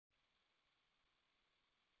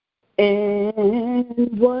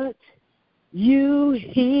And what you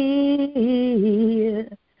hear,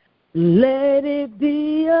 let it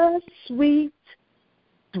be a sweet,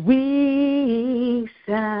 sweet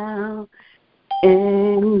sound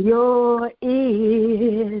in your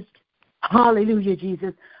ears. Hallelujah,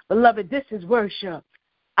 Jesus. Beloved, this is worship.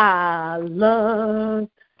 I love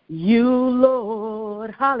you,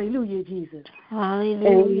 Lord. Hallelujah, Jesus.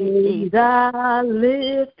 Hallelujah, Jesus. And I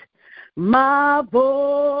lift my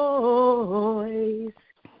voice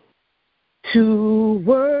to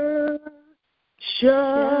worship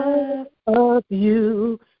of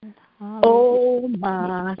you, oh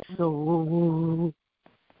my soul.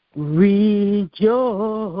 Rejoice,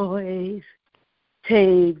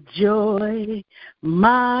 take joy,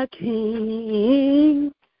 my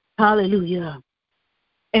King. Hallelujah.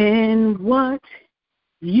 And what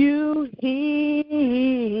you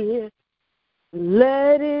hear,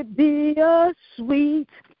 let it be a sweet,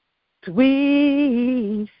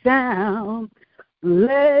 sweet sound.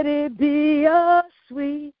 Let it be a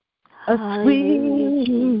sweet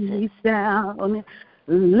sound.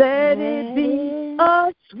 Let it be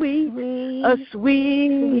a sweet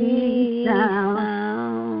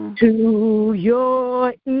sound to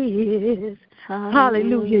your ears.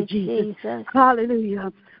 Hallelujah, Jesus.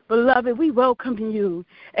 Hallelujah. Beloved, we welcome you,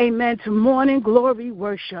 amen, to morning glory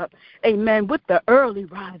worship, amen, with the early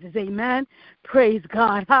risers, amen. Praise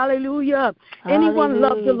God. Hallelujah. Anyone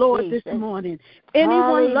love the Lord this morning?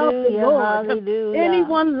 Anyone love the Lord?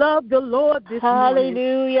 Anyone love the Lord this morning?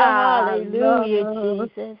 Hallelujah,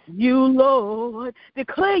 Jesus. You, Lord.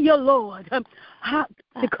 Declare your Lord.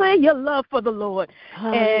 Declare your love for the Lord.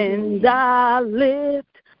 And I lift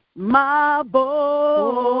my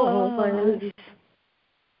voice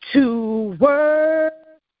to worship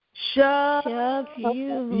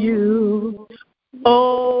you,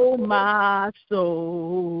 oh my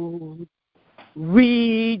soul.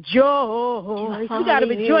 Rejoice. We got to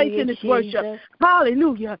rejoice in this worship.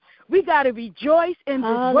 Hallelujah. We got to rejoice in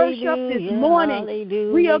this worship this morning.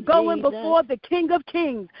 We are going before the King of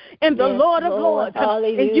Kings and the Lord of Lords.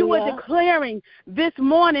 And you are declaring this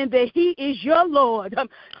morning that he is your Lord.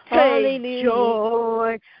 Take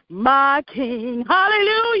joy, my King.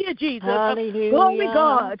 Hallelujah, Jesus. Glory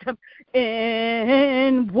God.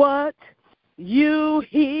 And what you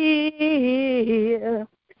hear,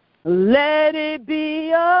 let it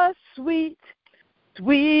be a sweet,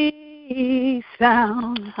 sweet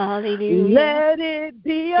sound. Hallelujah. Let it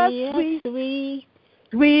be a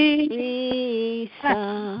sweet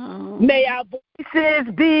sound. May our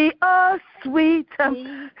voices be a sweet,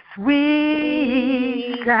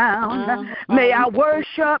 sweet sound. May our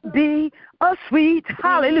worship be a sweet,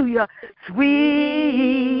 hallelujah,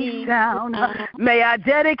 sweet sound. May our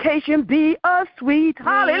dedication be a sweet,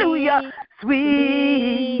 hallelujah,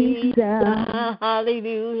 sweet sound.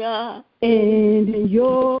 Hallelujah. And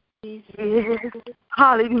your ears,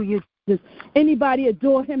 hallelujah. Anybody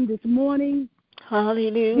adore him this morning?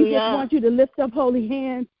 Hallelujah. We just want you to lift up holy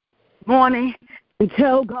hands morning and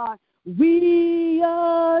tell God, we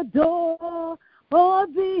adore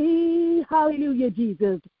thee. Hallelujah,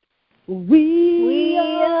 Jesus. We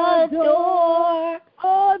adore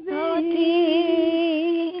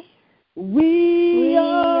thee. We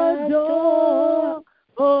adore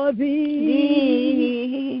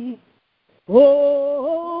thee.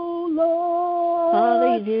 Oh, Lord.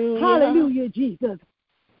 Hallelujah. Hallelujah, Jesus.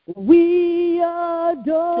 We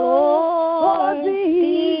adore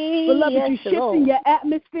thee. Beloved, you're shifting your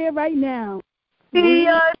atmosphere right now. We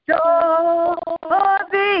adore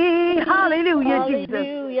thee. Hallelujah, Jesus.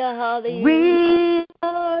 Hallelujah. We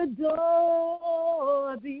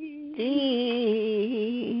adore thee.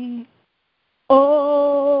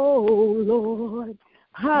 Oh, Lord.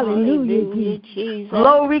 Hallelujah, Jesus.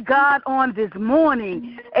 Glory God on this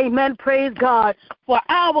morning. Amen. Praise God for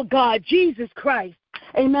our God, Jesus Christ.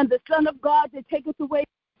 Amen. The Son of God that taketh away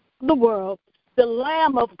the world. The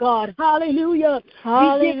Lamb of God. Hallelujah.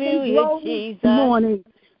 Hallelujah, we give him glory Jesus. This morning.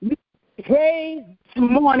 We praise this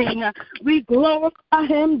morning. We glorify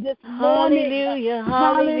him this morning. Hallelujah.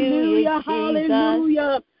 Hallelujah.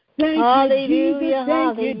 Hallelujah. Thank you, Jesus.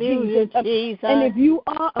 Thank you, Jesus. And if you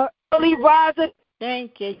are an early riser,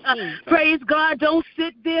 thank you, Jesus. Praise God. Don't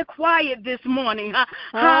sit there quiet this morning.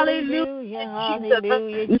 Hallelujah. Hallelujah, Jesus.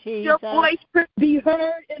 Let your voice be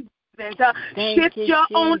heard and shift your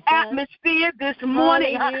own atmosphere this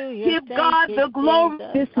morning. Give God the glory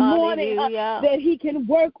this morning that he can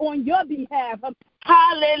work on your behalf.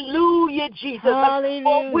 Hallelujah, Jesus.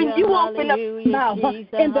 Hallelujah, When you open up your mouth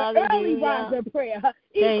Jesus, in the early hallelujah. riser prayer,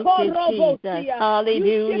 Thank you, Jesus. Hallelujah.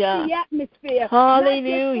 you shift the atmosphere.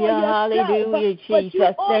 Hallelujah, Not just for hallelujah, yourself, but you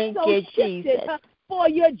Jesus. Thank also you, shifted Jesus. for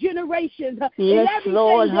your generations. Yes, and everything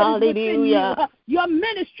Lord, that is within hallelujah. you. Your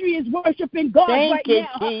ministry is worshiping God Thank right you, now.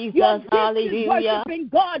 Jesus, Your gift is hallelujah. worshiping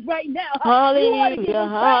God right now. Hallelujah,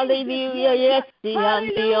 hallelujah, yes,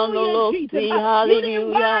 Hallelujah, Jesus. You didn't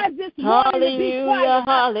hallelujah. rise this morning to be quiet.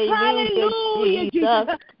 Hallelujah, Jesus.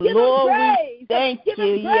 Give Lord, him we praise. thank Give you,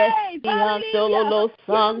 him yes, praise. Hallelujah.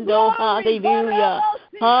 Sando, hallelujah.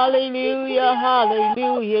 Hallelujah,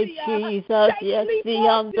 hallelujah, Jesus, yes,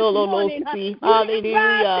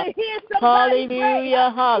 hallelujah.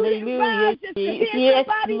 Hallelujah, hallelujah, Jesus. Yes,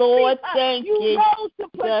 Lord, thank you,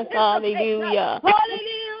 Jesus, hallelujah.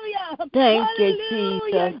 Hallelujah. Thank you,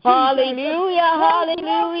 Jesus. Hallelujah,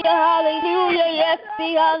 hallelujah, hallelujah. Yes,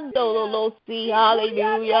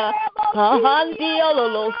 hallelujah.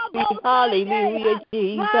 Hallelujah,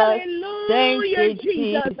 Jesus. Thank you,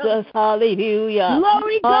 Jesus. Hallelujah.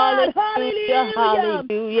 Glory God. Hallelujah,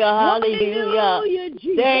 hallelujah, hallelujah.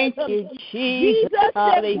 Thank you, Jesus.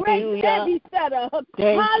 Hallelujah.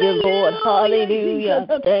 Thank you, Lord. Hallelujah.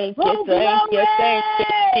 Thank you, thank you, thank you,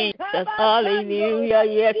 Jesus. Hallelujah.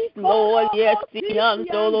 Yes, Lord. Yes,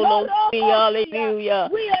 hallelujah.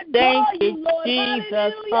 Thank you,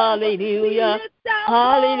 Jesus. Hallelujah.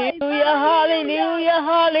 Hallelujah, hallelujah,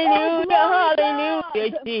 hallelujah,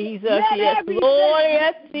 hallelujah, Jesus. Yes, Lord.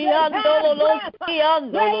 Yes, hallelujah.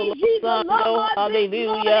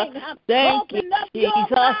 Thank you,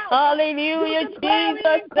 Jesus. Hallelujah,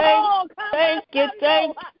 Jesus. Thank you,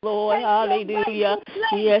 Lord. Hallelujah.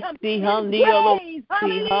 Yes,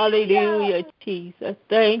 hallelujah, Jesus.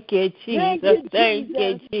 Thank you, Jesus. Thank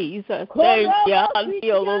you, Jesus. Thank you,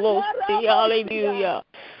 hallelujah.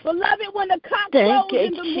 Beloved, when the cock crows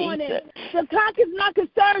in the morning, the cock is not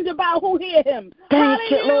concerned about who hear him. Thank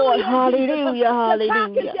you, Lord. Hallelujah, hallelujah. The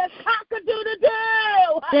cock is just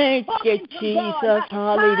cock-a-doodle-doo. Thank you, Jesus.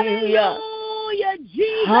 Hallelujah.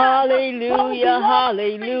 Jesus. Hallelujah,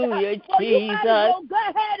 hallelujah, Jesus. Go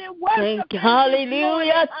ahead and worship.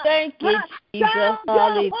 Hallelujah. Thank you, Jesus.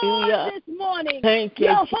 Hallelujah. Thank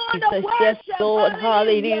you, Jesus. Yes, Lord.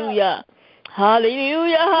 Hallelujah.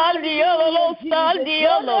 Hallelujah, hallelujah,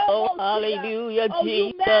 hallelujah,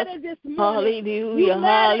 Jesus. Hallelujah,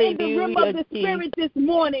 hallelujah, the Spirit this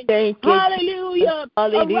morning. Thank you, hallelujah.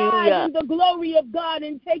 Hallelujah. Arise in the glory of God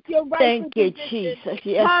and take your rightful Thank you, position. Jesus.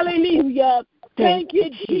 Yes. Hallelujah. Thank you,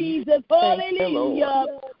 Jesus. Hallelujah.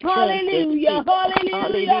 Hallelujah.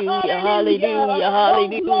 Hallelujah. Hallelujah.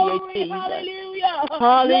 Hallelujah, Jesus.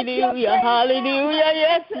 Hallelujah. Hallelujah.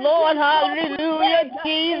 Yes, Lord. Hallelujah,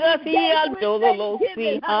 Jesus.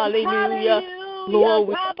 Hallelujah. Lord,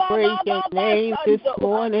 we praise your name this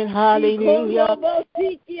morning. Hallelujah.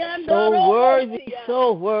 So worthy,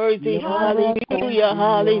 so worthy. Hallelujah.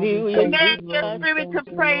 Hallelujah. Command your spirit to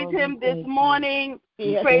praise him this morning.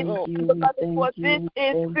 Praise him, beloved, for this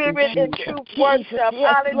is spirit and true worship.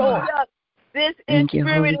 Hallelujah. This is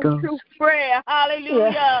spirit and true prayer.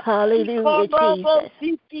 Hallelujah. Hallelujah, Jesus.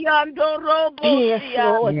 Yes,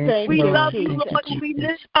 Lord. Thank we you, love Jesus. you, Lord, and we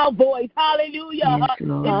lift our voice. Hallelujah. Yes,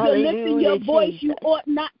 If you're lifting your voice, you ought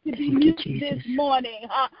not to be muted this morning.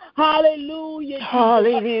 Hallelujah.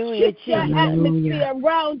 Hallelujah, Shift your atmosphere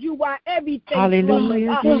around you while everything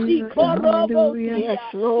Hallelujah, Jesus. Hallelujah. Yes,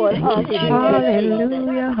 Lord.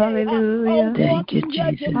 Hallelujah, hallelujah. Thank you,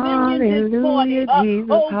 Jesus. Hallelujah,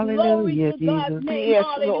 Jesus. Hallelujah, Jesus. Yes,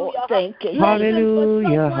 Lord. Thank you.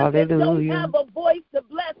 Hallelujah, hallelujah. Have a voice to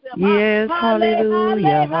bless him. Yes,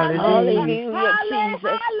 hallelujah, hallelujah,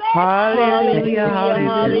 Jesus. Hallelujah,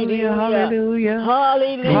 hallelujah, hallelujah.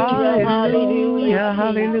 Hallelujah,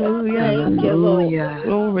 hallelujah. Thank you, Lord.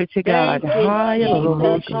 Glory to God.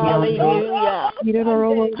 Hallelujah. Hallelujah.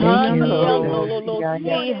 Thank you,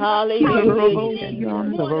 hallelujah.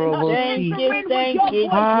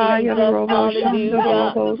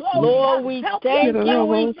 Lord, we thank you,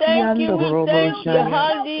 we thank you, we thank you.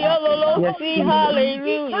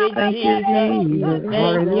 Hallelujah, Jesus.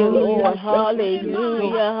 Thank you, Lord.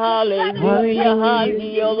 Hallelujah, hallelujah,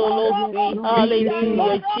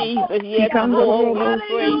 hallelujah, Jesus. Yes, Lord, we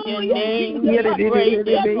praise your name, we praise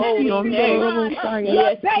your holy name.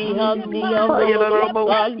 Yes, hallelujah, hallelujah,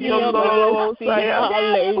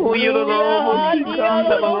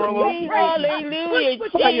 Jesus.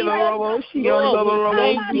 Lord, we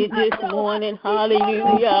thank you this morning.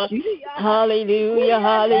 Hallelujah. Hallelujah.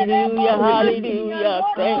 Hallelujah. Hallelujah.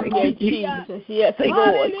 Thank you, Jesus. Yes,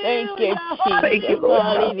 Lord. Thank you, Jesus.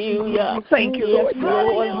 Hallelujah. Thank you, Lord. Yes,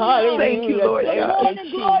 Lord. Hallelujah. Thank you, Lord.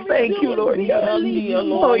 Thank you, Lord. Hallelujah.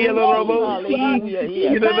 Hallelujah.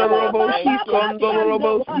 Yes, Lord.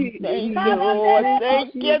 Thank you, Lord.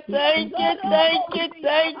 Thank you, thank you, thank you,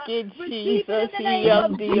 thank you, Jesus.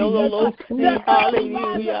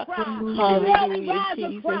 Hallelujah. Hallelujah,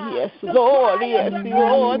 Jesus. Yes, Lord. Yes,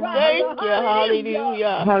 Lord. Thank you.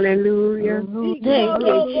 Hallelujah. Hallelujah. Thank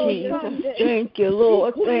you, Jesus. Thank you,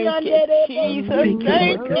 Lord. Thank you, Jesus.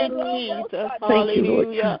 Thank you, Jesus.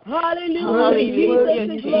 Hallelujah. Hallelujah,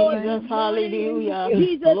 Jesus. Hallelujah.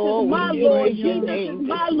 Jesus Lord, is my we Lord. praise your Jesus name is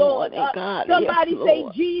my this Lord. morning, God. Somebody Yes, say,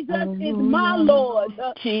 Lord. Jesus is my Lord.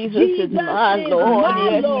 Jesus is my Lord.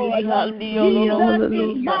 Yes, Lord. hallelujah. Jesus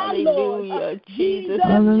is my Lord. Hallelujah. Jesus is Jesus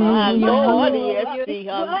my is my Lord. Lord. Yes,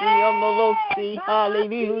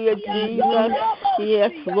 hallelujah, Jesus.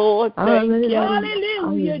 Yes, Lord. Thank you.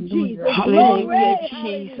 Hallelujah, Jesus. Thank you,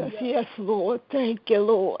 Jesus. Yes, Lord. Thank you,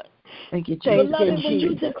 Lord. Thank you, Jesus. Beloved, when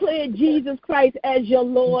you declare Jesus Christ as your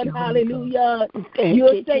Lord, hallelujah,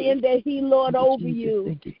 you're saying that He Lord over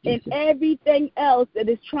you and everything else that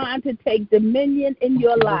is trying to take dominion in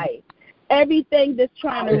your life. Everything that's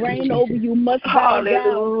trying to reign over you must bow down to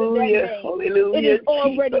that name. Hallelujah. It is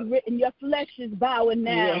already written. Your flesh is bowing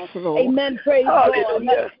now. Yes, Lord. Amen. Praise God.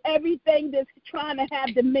 Everything that's trying to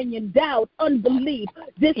have dominion, doubt, unbelief,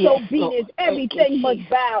 disobedience, everything must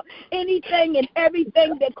bow. Anything and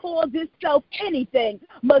everything that calls itself anything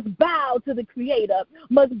must bow to the Creator,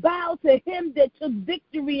 must bow to Him that took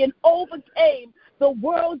victory and overcame the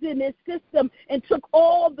world in His system and took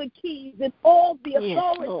all the keys and all the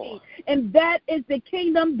authority. And that is the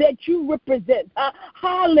kingdom that you represent.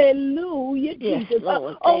 Hallelujah, Jesus.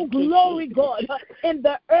 Oh, glory, God. In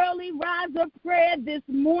the early rise of prayer this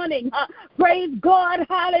morning, praise God,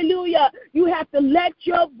 hallelujah. You have to let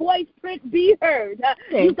your voice print be heard.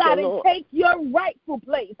 You got to take your rightful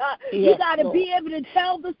place. You got to be able to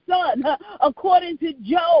tell the sun, according to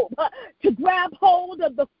Job, to grab hold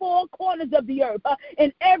of the four corners of the earth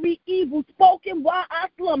and every evil spoken while I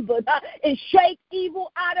slumbered, and shake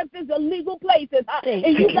evil out of his illegal places.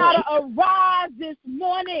 And you got to arise this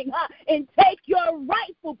morning and take your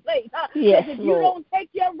rightful place. Because if you don't take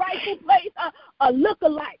your rightful place, a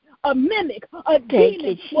lookalike, a mimic, a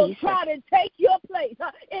demon will try to take your place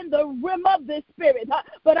in the realm of the spirit.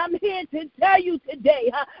 But I'm here to tell you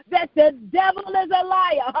today that the devil is a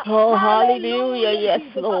liar. Oh, hallelujah. Yes,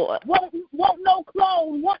 Lord. Want no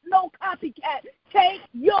clone, want no copycat. Take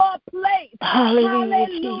your place.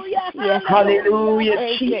 Hallelujah. Yes, hallelujah.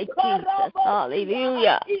 Thank you, Jesus.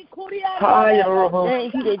 Hallelujah.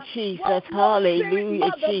 Thank you, Jesus.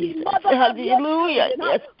 Hallelujah, Jesus. Hallelujah.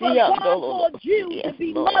 Yes, God called you to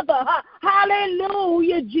be mother.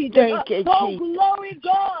 Hallelujah, Jesus. Thank you, oh, glory,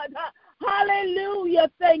 God. Hallelujah.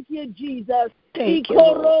 Thank you, Jesus. Thank you,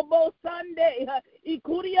 Lord.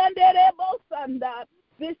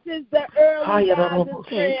 This is the early rise of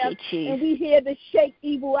prayer, and we here to shake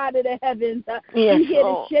evil out of the heavens. We here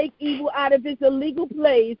to shake evil out of its illegal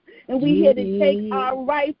place, and we here to take our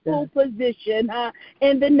rightful position.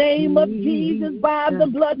 In the name of Jesus, by the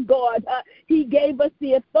blood, God, He gave us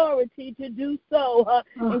the authority to do so,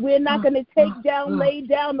 and we're not going to take down, lay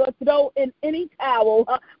down, or throw in any towel.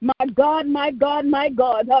 My God, my God, my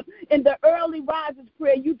God. In the early rise of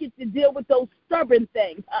prayer, you get to deal with those stubborn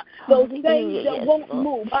things, those things that won't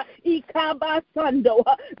move. Those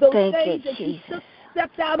things that you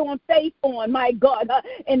stepped out on faith on, my God,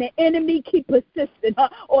 and the enemy keep persisting,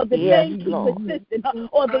 or the thing keep persisting,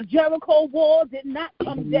 or the Jericho wall did not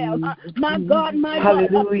come down. My God, my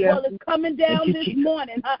God, well, it's coming down this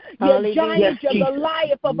morning. Your giant, your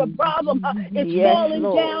Goliath of a problem is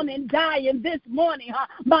falling down and dying this morning.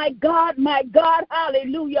 My God,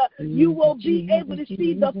 hallelujah. You will be able to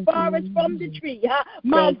see the forest from the tree.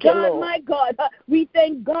 My God, my God, we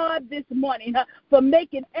thank God this morning for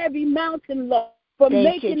making every mountain low, for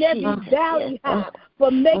making every valley high,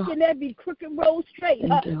 for making every crooked road straight, for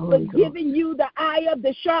giving you the eye of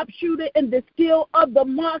the sharpshooter and the skill of the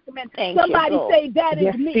marksman. Somebody say, that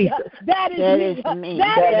is me. That is me.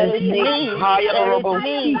 That is me. That is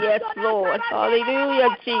me. Yes, Lord.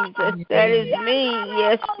 Hallelujah, Jesus. That is me.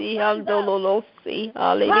 Yes,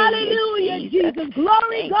 hallelujah, Jesus.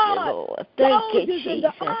 Glory, God. Soldiers in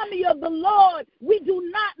the army of the Lord, we do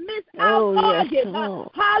not miss our target.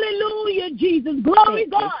 Hallelujah, Jesus. Glory,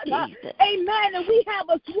 God. Amen. And we have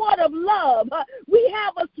a sword of love. We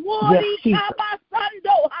have a sword.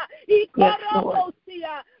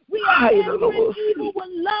 We we are entering evil with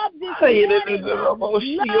love this morning. Love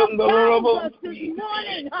binds us this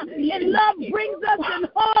morning, and love brings us in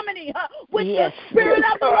harmony with the Spirit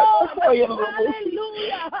of the Lord.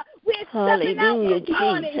 Hallelujah. We're stepping out this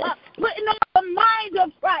morning, putting on the mind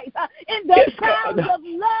of Christ in the pounds of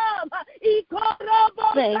love.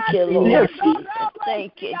 Thank you, Lord.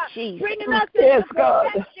 Thank you, Jesus. Bringing us into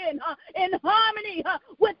perfection, in harmony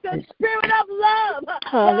with the Spirit of love.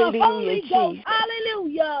 Hallelujah, the Holy Ghost. Jesus.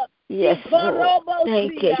 Hallelujah. Yes, Lord.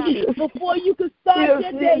 Thank you, Jesus. Before you can start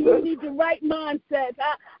your day, you need the right mindset.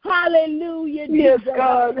 Hallelujah, Jesus. Yes,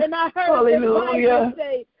 God. And I heard the Bible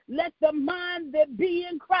say, let the mind that be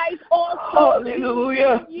in Christ also be in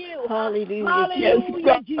you. Hallelujah.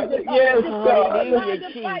 Hallelujah, Jesus. Yes, God. Hallelujah, Mind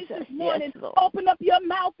of Christ Jesus. this morning. Yes, Lord. Open up your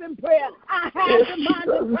mouth in prayer. I have the mind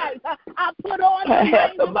of Christ. I put on the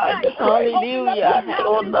mind of Christ. Hallelujah.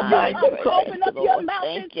 Open up your mouth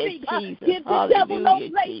and speak. Give the devil no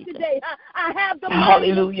place today. I have the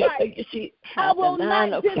mind of Christ. I will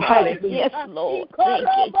not disappoint. Yes, Lord. Thank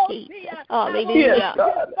you, Jesus. Hallelujah.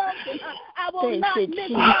 I will not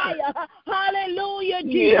misfire. Hallelujah,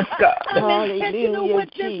 Jesus. I'm intentional with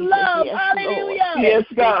this love. Hallelujah. Yes,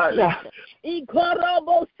 God.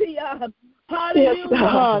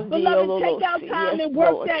 Hallelujah. Beloved, take out time and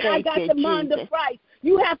work that. I got the mind of Christ.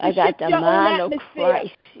 You have to shift your own atmosphere.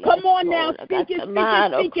 Come on now, speak it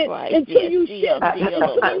until you shift,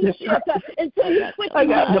 until he puts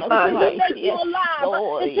you on, until he makes you alive,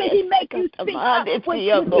 until he makes you speak with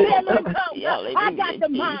your tongue. I got the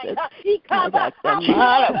mind. I got the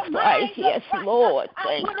mind of Christ. Yes, Lord.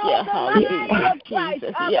 Thank you. Hallelujah,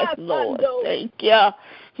 Jesus. Yes, Lord. Thank you.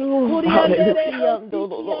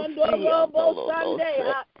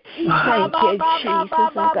 Thank you, Jesus.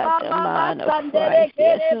 I got the mind of Christ.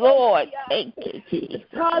 Yes, Lord. Thank you, Jesus.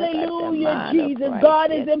 Hallelujah, Jesus.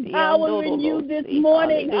 God is empowering you this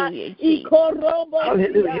morning. Hallelujah.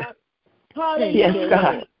 Hallelujah. Yes,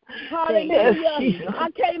 God. Hallelujah. I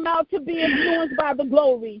came out to be influenced by the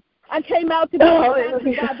glory. I came out to be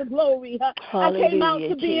impacted by the glory. I came out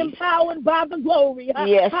to be empowered by the glory.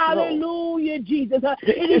 Yes, hallelujah, Jesus.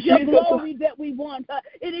 It is your glory that we want.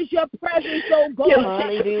 It is your presence, oh God.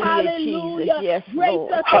 Hallelujah. Yes, grace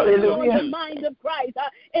Lord. us on the mind of Christ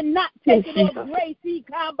and not take it off grace. We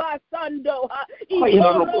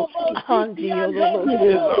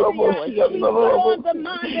put on the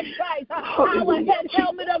mind of Christ. Our head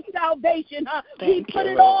helmet of salvation. We put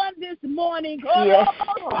it on this morning. Yes,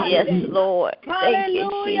 Lord.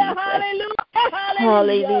 Hallelujah, hallelujah,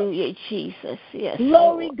 hallelujah, Jesus. Yes,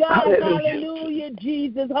 glory, Lord. God. Hallelujah,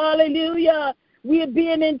 Jesus. Hallelujah. We are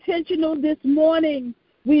being intentional this morning.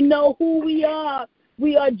 We know who we are.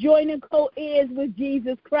 We are joining co-heirs with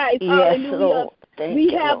Jesus Christ. Yes, hallelujah. Lord.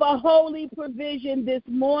 We have a holy provision this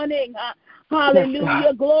morning. Hallelujah.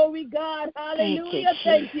 Yes, glory, God. Hallelujah.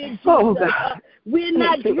 Thank you, Jesus. Oh, God. We're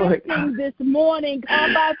not drifting this morning.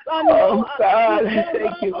 Oh, God.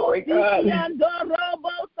 Thank you, Lord God.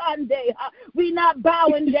 We're not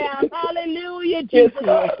bowing down. Hallelujah, Jesus.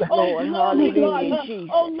 Yes, oh, Lord. glory, Hallelujah, God. Jesus.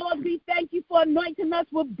 Oh, Lord, we thank you for anointing us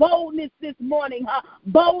with boldness this morning.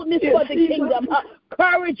 Boldness for the kingdom.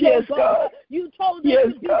 Courage, yes, oh God. God. You told us to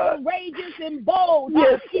be courageous and bold.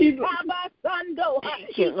 Yes, Jesus.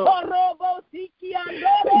 Thank you, Lord.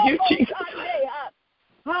 Thank you, Jesus.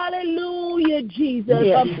 Hallelujah, Jesus.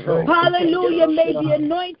 Yes, Hallelujah. May the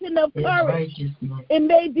anointing of courage and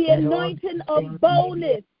may the anointing of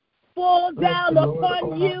boldness fall down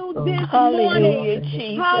upon you this morning.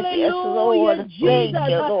 Jesus. Hallelujah, Yes, Jesus. Thank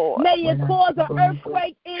you, Lord. May it cause an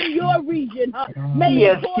earthquake in your region. May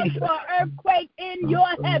it cause for an earthquake in your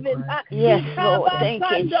heavens. Yes, Lord. Thank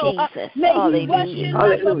you, Jesus. May he rush in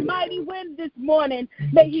like a mighty wind this morning.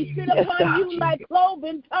 May he sit upon you like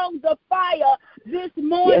cloven tongues of fire this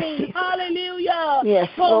morning. Hallelujah. Yes,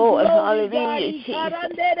 Lord. Hallelujah, Jesus.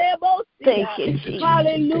 Thank you, Jesus.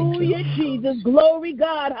 Hallelujah, Jesus. Glory,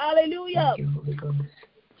 God. Hallelujah.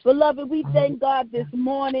 Beloved, we thank God this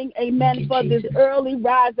morning, amen, for this early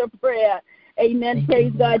riser prayer. Amen.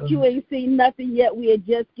 Praise God. You ain't seen nothing yet. We are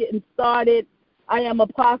just getting started. I am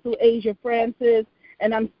Apostle Asia Francis,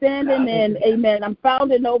 and I'm standing in, amen, I'm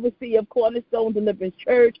founder and overseer of Cornerstone Deliverance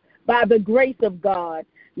Church by the grace of God.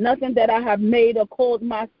 Nothing that I have made or called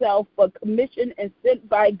myself, but commissioned and sent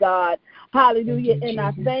by God. Hallelujah. And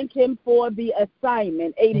I thank him for the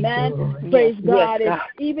assignment. Amen. Praise God. And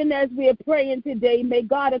even as we are praying today, may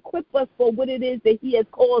God equip us for what it is that he has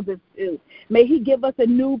called us to. May he give us a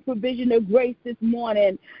new provision of grace this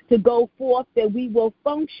morning to go forth that we will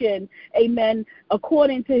function, amen,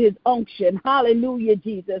 according to his unction. Hallelujah,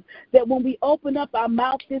 Jesus. That when we open up our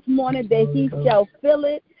mouth this morning, that he shall fill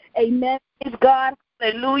it. Amen. Praise God.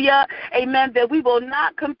 Hallelujah. Amen. That we will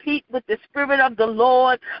not compete with the Spirit of the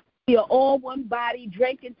Lord. We are all one body,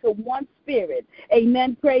 drinking to one spirit.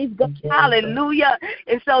 Amen. Praise God. Hallelujah.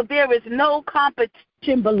 And so there is no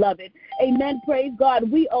competition, beloved. Amen. Praise God.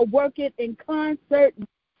 We are working in concert.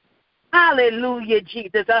 Hallelujah,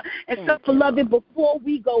 Jesus. And so, beloved, before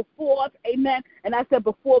we go forth, amen. And I said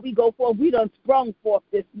before we go forth, we done sprung forth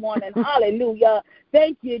this morning. Hallelujah.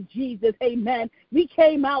 Thank you, Jesus. Amen. We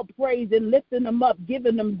came out praising, lifting them up,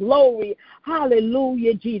 giving them glory.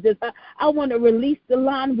 Hallelujah, Jesus. I want to release the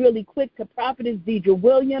line really quick to Prophetess Deidre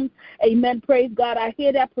Williams. Amen. Praise God. I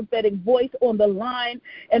hear that prophetic voice on the line,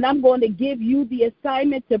 and I'm going to give you the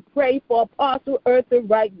assignment to pray for Apostle Eartha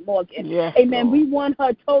Wright Morgan. Yes, amen. Lord. We want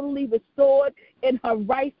her totally restored in her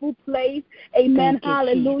rightful place. Amen.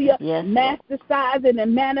 Hallelujah. Yes, masterizing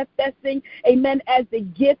and manifesting. Amen. As the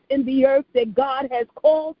gift in the earth that God has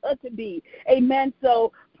called her to be. Amen.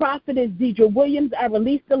 So, Prophetess Deidre Williams, I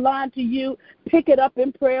release the line to you. Pick it up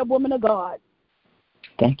in prayer, woman of God.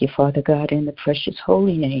 Thank you, Father God, in the precious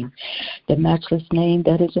holy name, the matchless name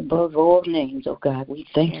that is above all names, oh God. We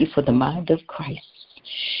thank you for the mind of Christ.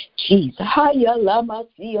 Jesus.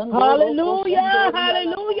 Hallelujah.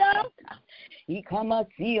 Hallelujah.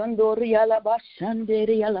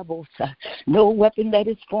 No weapon that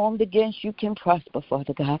is formed against you can prosper,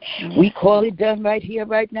 Father God. We call it done right here,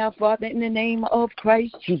 right now, Father, in the name of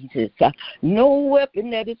Christ Jesus. No weapon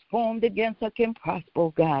that is formed against her can prosper,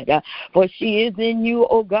 oh God. For she is in you,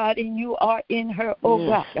 oh God, and you are in her, oh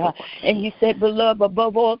God. And you said, beloved,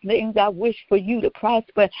 above all things, I wish for you to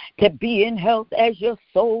prosper, to be in health as your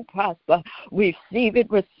soul prosper. Receive it,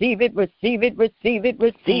 receive it, receive it, receive it, receive it,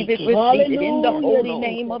 receive it. In the holy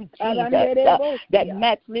name of Jesus, that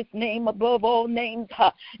matchless name above all names,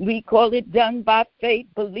 we call it done by faith,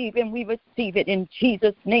 believing we receive it in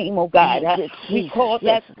Jesus' name, oh God. We call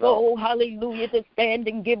that soul, hallelujah, to stand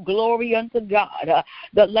and give glory unto God,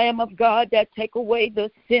 the Lamb of God that take away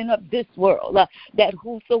the sin of this world, that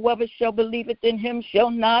whosoever shall believeth in him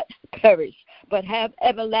shall not perish, but have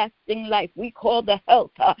everlasting life. We call the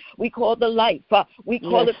health, we call the life, we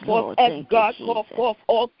call it forth as God called forth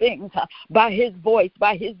all things by his voice,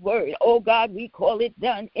 by his word. Oh God, we call it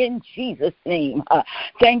done in Jesus' name.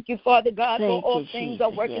 Thank you, Father God, for all things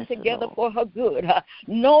are working together for her good.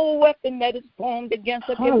 No weapon that is formed against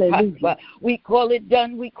her can prosper. We call it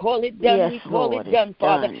done, we call it done, we call it done,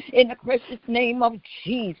 Father, in the precious name of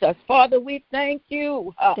Jesus. Father, we thank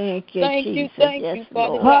you. Thank you, thank Jesus. you,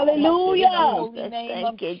 Father God. Hallelujah. Holy name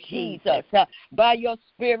of Jesus. By your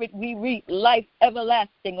spirit we reap life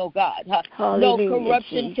everlasting, oh God. No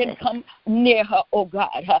corruption can come near her, oh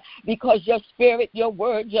God, because your spirit, your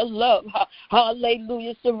word, your love,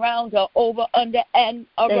 hallelujah, surround her over, under, and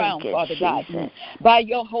around, Father God. By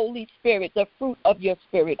your Holy Spirit, the fruit of your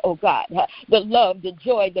spirit, oh God, the love, the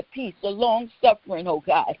joy, the peace, the long-suffering, oh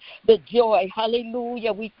God, the joy,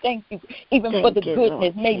 hallelujah, we thank you even for the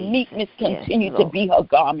goodness. May meekness continue to be her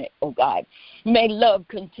garment, oh God. May love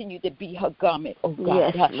continue to be her garment, oh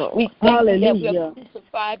God. We thank you that we are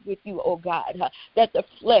crucified with you, oh God, that the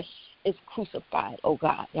flesh is crucified, oh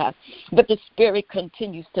God, but the spirit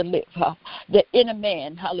continues to live. The inner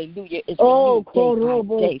man, hallelujah, is renewed day by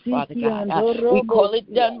day, Father God. We call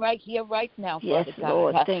it done right here, right now, Father God.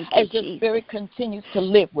 Lord, thank you, as your spirit continues to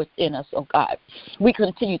live within us, oh God, we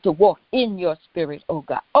continue to walk in your spirit, oh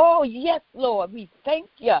God. Oh, yes, Lord, we thank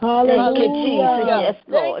you. Hallelujah. Yes,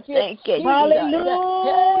 Lord, thank you, hallelujah.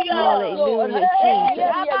 Hallelujah,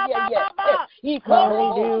 Jesus.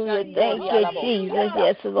 Hallelujah, thank you, Jesus.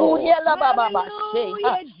 Yes, Lord.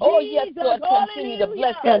 Oh, yes, Lord, continue to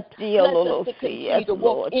bless us. Bless us to continue to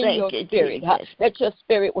walk in your spirit. That your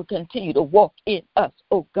spirit will continue to walk in us,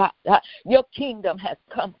 oh God. Your kingdom has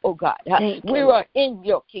come, oh God. We are in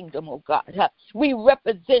your kingdom, oh God. We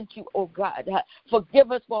represent you, oh God.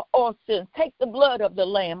 Forgive us for all sins. Take the blood of the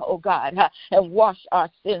Lamb, oh God, and wash our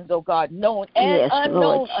sins, oh God, known and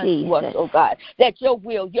unknown unto us, oh God. That your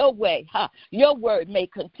will, your way, your word may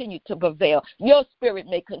continue to prevail. Your spirit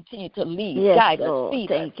may continue to lead, guide us,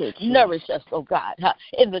 feed us, nourish us, oh God,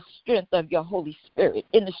 in the strength of your Holy Spirit,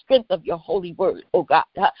 in the strength of your holy word, oh God.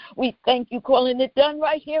 We thank you, calling it done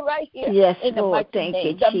right here, yes, in the Lord, mighty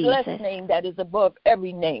name, the blessed name that is above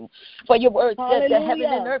every name. For your word says that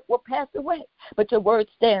heaven and earth will pass away, but your word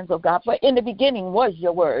stands, oh God. For in the beginning was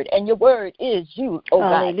your word, and your word is you, oh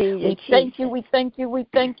God. We thank you, we thank you, Lord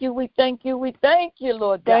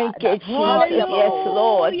God. Thank you, Jesus. Yes,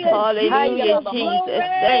 Lord. Hallelujah. Hallelujah, Jesus.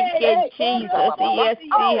 Thank you, Jesus.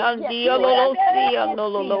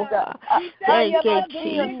 Yes, thank you,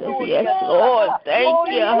 Jesus. Yes, Lord. Thank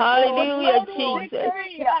you. Hallelujah, Jesus.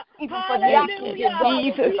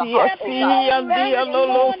 Thank you, Jesus.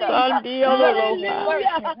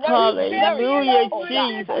 Yes, hallelujah,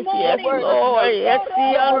 Jesus. Yes, Lord. Yes,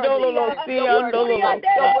 yes,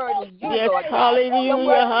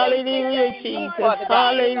 hallelujah, hallelujah, Jesus.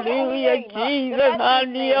 Hallelujah, Jesus.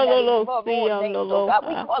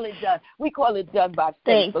 We call it done by faith.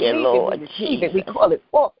 Thank you, Lord Jesus. We call it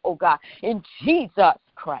forth, oh God, in Jesus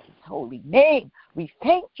Christ's holy name. We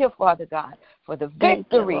thank you, Father God, for the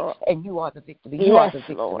victory, and you are the victory. You are the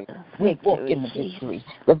victory. Lord. We walk in the victory.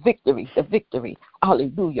 The victory, the victory.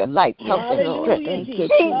 Hallelujah. Life, health, and strength. Thank you,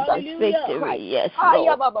 Jesus. Victory. Yes,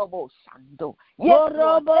 Lord. Yes,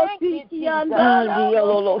 Lord. Thank you, Jesus.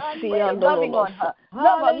 Loving on her.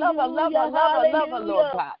 Love her, Lord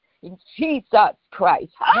God. In Jesus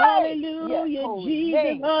Christ. Hallelujah, yes, Jesus.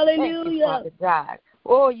 Hallelujah. Thank you, Father God.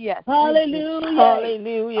 Oh, yes. Hallelujah.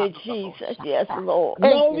 Hallelujah, Jesus. Yes, Lord.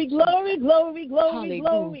 Glory, glory, glory, glory,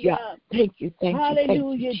 glory. Thank you, thank you.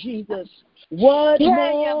 Hallelujah, Jesus. What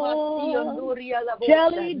more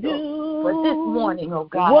shall he do for this morning, oh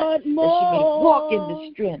God? What more that she may walk in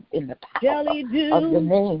the strength, in the power of the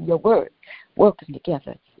name, your word, working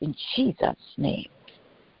together in Jesus' name.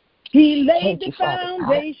 He laid the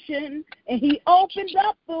foundation and he opened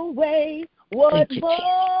up the way. What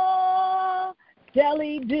more shall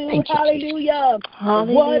he do? Hallelujah.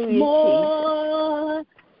 What more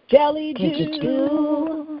shall he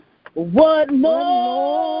do? What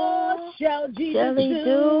more shall Jesus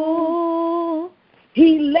do?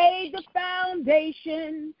 He laid the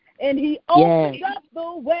foundation and he opened up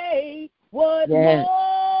the way. What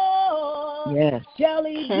more shall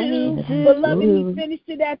he do? Beloved, he finished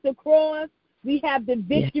it at the cross. We have the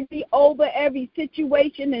victory over every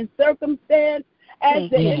situation and circumstance. As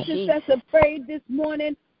the intercessor prayed this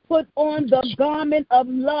morning, put on the garment of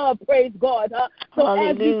love, praise God. So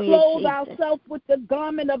as we clothe ourselves with the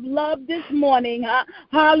garment of love this morning,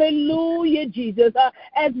 hallelujah, Jesus,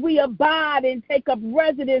 as we abide and take up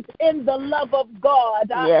residence in the love of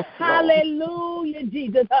God, hallelujah,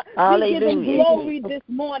 Jesus, we give him glory this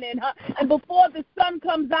morning. And before the sun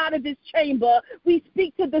comes out of this chamber, we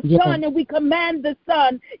speak to the sun and we command the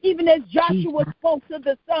sun, even as Joshua spoke to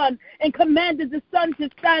the sun and commanded the sun to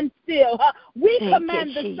stand still. We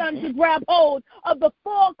command the sun to grab hold of the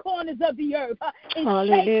four corners of the earth and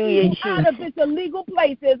shake you out of its illegal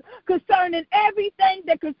places concerning everything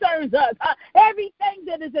that concerns us, everything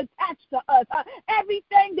that is attached to us,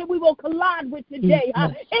 everything that we will collide with today.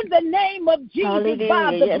 In the name of Jesus,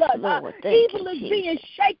 by the blood, evil is being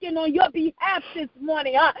shaken on your behalf this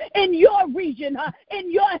morning, in your region,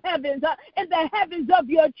 in your heavens, in the heavens of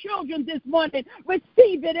your children this morning.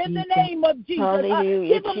 Receive it in the name of Jesus.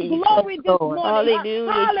 Give them glory this morning.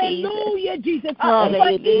 Hallelujah, Jesus.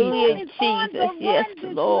 Hallelujah, Jesus. Yes,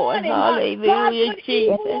 Lord. Hallelujah,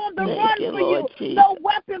 Jesus. Thank you, Lord Jesus. No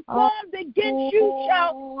weapon formed against you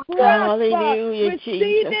shall prosper. Hallelujah, Jesus.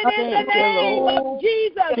 Receive it in the name of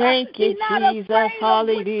Jesus. Thank you, Jesus.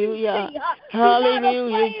 Hallelujah.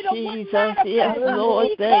 Hallelujah, Jesus. Yes, Lord.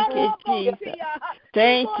 Thank you, Jesus.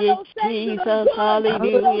 Thank you, Jesus.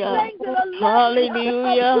 Hallelujah.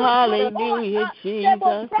 Hallelujah, hallelujah,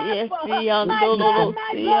 Jesus. Yes,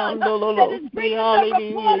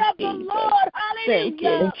 hallelujah, Jesus. Thank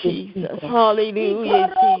you, Jesus.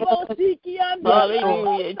 Hallelujah, Jesus.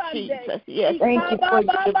 Hallelujah, Jesus. Yes, thank you for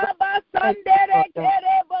your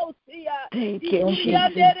thank you, Jesus.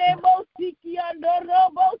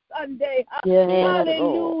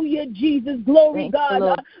 Hallelujah, Jesus. Glory,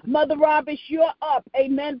 God. Mother Roberts, you're up.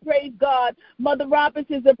 Amen. Praise God. Mother Roberts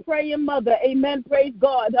is a praying mother. Amen. Praise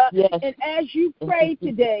God. And as you pray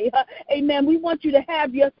today, amen, we want you to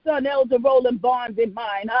have your son, Elder Roland Barnes, in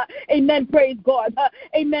mind. Amen. Praise God.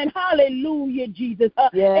 Amen. Hallelujah, Jesus.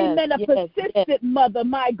 Amen. A persistent mother,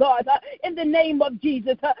 my God, in the name of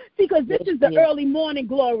Jesus. Because this is the early morning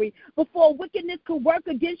glory. Before wickedness could work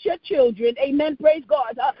against your children, amen. Praise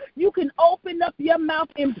God. You can open up your mouth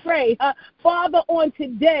and pray. Father, on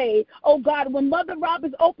today, oh God, when Mother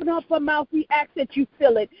Roberts opened up her mouth, we ask that you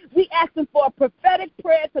fill it. We ask them for a prophetic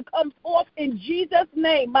prayer to come forth in Jesus'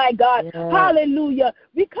 name, my God. Hallelujah.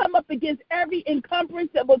 We come up against every encumbrance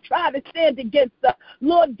that will try to stand against her.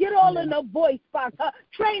 Lord, get all in her voice box.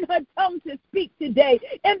 Train her tongue to speak today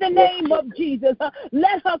in the name of Jesus.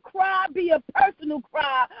 Let her cry be a personal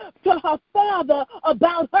cry to her father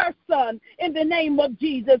about her son in the name of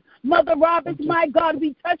Jesus. Mother Roberts, my God,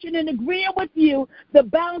 we touching and agreeing with you. The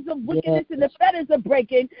bounds of wickedness and the fetters are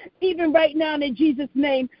breaking. Even right now, in Jesus'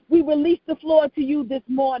 name, we release the floor to you this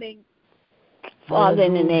morning. Father,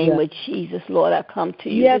 in the name of Jesus, Lord, I come to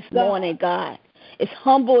you this morning, God. As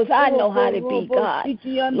humble as I know how to be, God.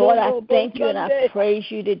 Lord, I thank you and I praise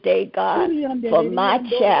you today, God, for my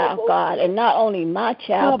child, God, and not only my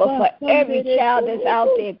child, but for every child that's out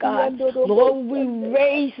there, God. Lord, we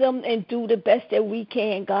raise them and do the best that we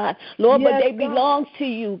can, God. Lord, but they belong to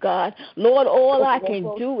you, God. Lord, all I can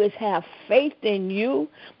do is have faith in you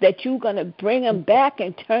that you're going to bring them back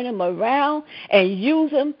and turn them around and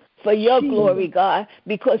use them for your glory, God,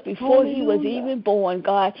 because before he was even born,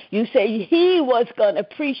 God, you say he was going to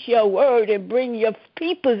preach your word and bring your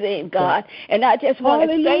peoples in, God. And I just want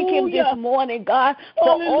to thank him this morning, God, for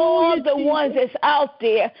all the ones that's out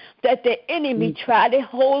there that the enemy tried to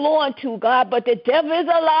hold on to, God, but the devil is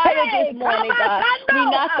a liar this morning, God.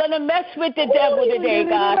 We're not going to mess with the devil today,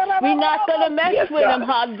 God. We're not going to mess with him,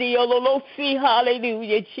 hallelujah,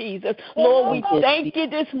 Jesus. Lord, we thank you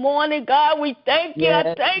this morning, God. We thank you. I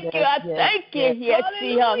thank you. I thank you. Yes,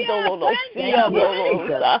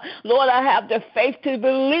 Lord, I have the faith to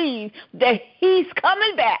believe that he's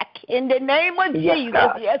coming back in the name of Jesus.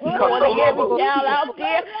 Yes, Lord, every child out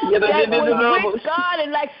there that was with God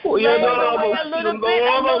and like slowing away a little bit,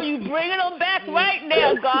 I know you bringing them back right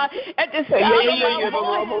now, God, at the sound of my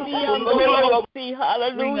voice.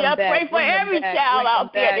 Hallelujah. I pray for every child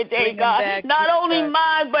out there today, God, not only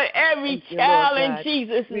mine, but every child in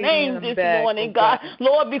Jesus' name this morning, God.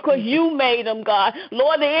 Lord, because you made them, God.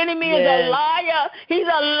 Lord, the enemy is a liar. He's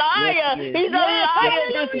a liar. He's a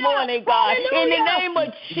liar this morning, God. In the name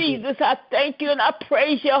of Jesus, I thank you and I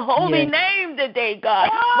praise your holy name today, God,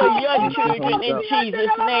 for your children. In Jesus'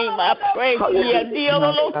 name, I pray. Yes,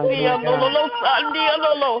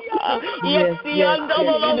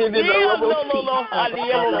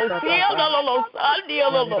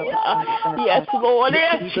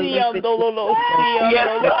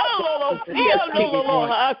 Lord.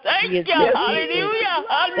 Thank you. Hallelujah.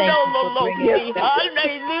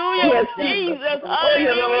 Hallelujah. Jesus.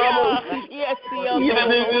 Hallelujah. Yes, yes,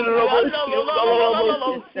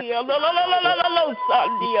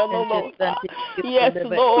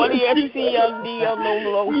 Lord.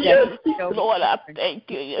 Yes, Lord, I thank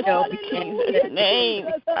you. Yes, in Jesus' name,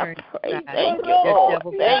 I pray. Thank you, Lord.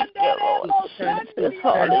 Thank you, Lord.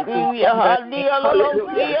 Hallelujah.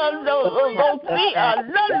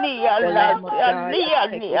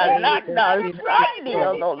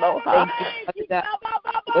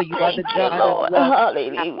 For you are the God of love.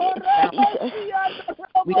 Hallelujah, Jesus.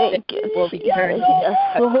 We thank you, Jesus.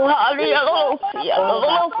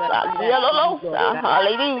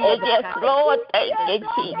 Hallelujah, yes, Lord. Thank you,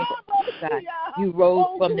 Jesus. You rose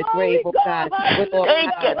from the grave, oh God.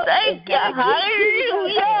 Thank you.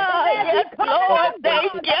 Hallelujah. Yes, Lord.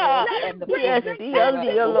 Thank you. Yes,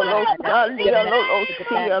 hallelujah.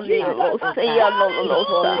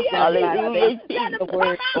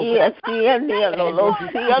 Yes,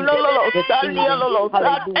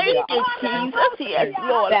 thank you, Jesus. Yes,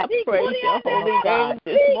 Lord, I praise your holy name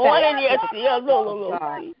this morning. Yes, thank you, Lord.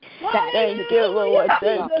 Thank you,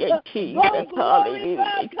 Jesus. Hallelujah,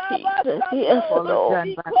 Jesus. Yes, Lord.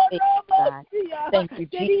 Thank you,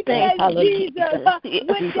 Jesus. Hallelujah.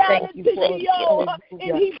 Thank you, Lord.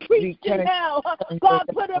 And he preached it now. God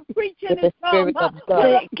put a preach in his tongue. Put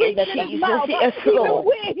a preach in his mouth. Yes, Lord.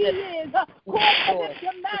 Where he is. Cause it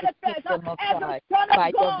to manifest as a son of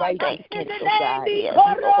God. In the name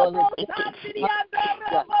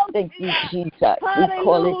Thank you, Jesus. We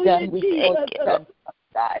call it done. We call it done.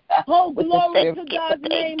 Oh, glory to God's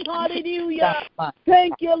name. Hallelujah.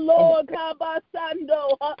 Thank you, Lord.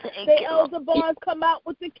 Kabasando. The elder bonds come out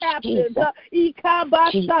with the captains.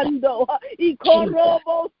 Ikabasando.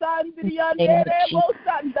 Ikorobo Sandrianerebo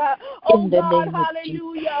Sanda. Oh, God,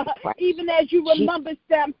 hallelujah. Even as you remember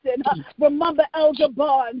Samson, remember Elder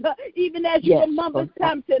Bonds. Even as you remember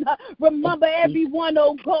Samson, remember everyone,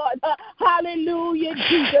 oh God. Hallelujah,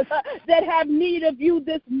 Jesus, that have need of you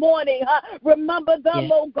this morning. Remember them,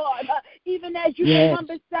 oh God, even as you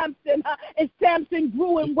remember Samson, and Samson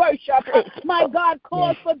grew in worship. My God,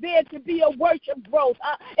 cause for there to be a worship growth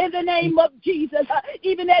in the name of Jesus.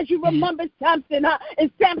 Even as you remember Samson,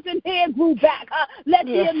 and Samson's hair grew back. Let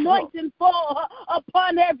the anointing fall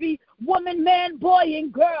upon every woman, man, boy,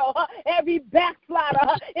 and girl, every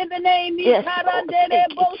backslider in the name of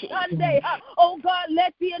oh God,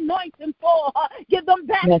 let the anointing fall. Give them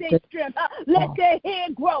back their strength. Let their hair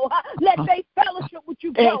grow. Let they fellowship with let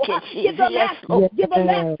you go. Give them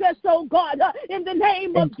access, oh God, in the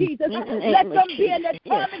name of Jesus. Let them be an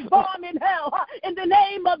atomic bomb in hell, in the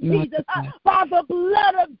name of Jesus, by the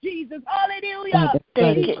blood of Jesus. Hallelujah.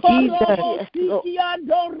 Thank you, Jesus.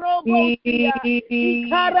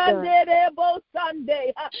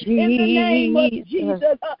 In the name of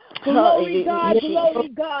Jesus. Glory God, glory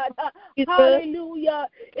God. Hallelujah.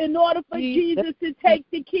 In order for Jesus to take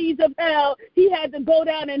the keys of hell, he had to go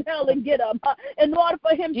down in hell and get them. In order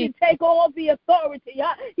for him to take all the authority,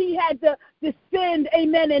 he had to descend,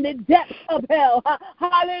 amen, in the depths of hell.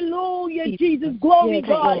 Hallelujah, Jesus. Glory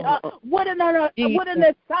God. What an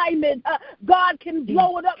assignment. God can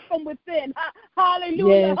blow it up from within.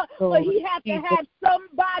 Hallelujah. But he had to have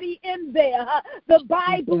somebody in there. The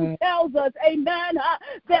Bible tells us, amen,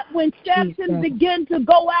 that when Samson began to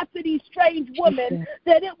go after these strange women,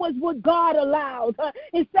 that it was what God allowed.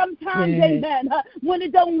 And sometimes, amen, when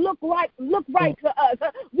it don't look right to us,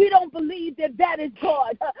 we don't believe that is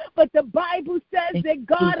God. But the Bible says that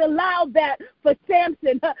God allowed that for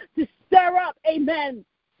Samson to stir up, amen,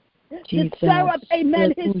 to stir up,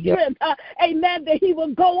 amen, his strength, amen, that he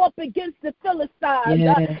will go up against the Philistines,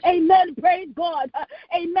 amen, praise God,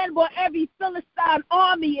 amen, for every Philistine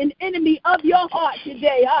army and enemy of your heart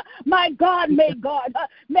today, my God, may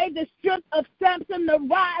the strength of Samson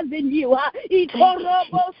arise in you,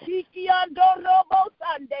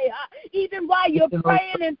 even while you're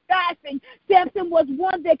praying and fasting. Samson was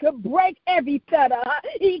one that could break every fetter,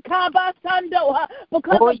 because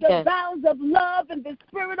of the vows of love and the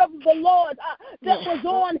spirit of the Lord that was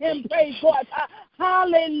on him, praise God.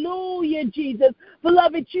 Hallelujah, Jesus.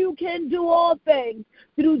 Beloved, you can do all things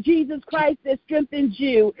through Jesus Christ that strengthens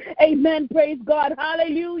you. Amen, praise God.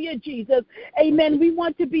 Hallelujah, Jesus. Amen. We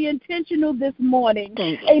want to be intentional this morning.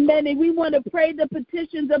 Amen. And we want to pray the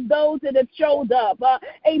petitions of those that have showed up.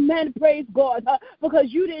 Amen, praise God. Because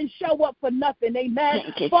you didn't show up for nothing. Amen.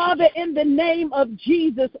 Father, in the name of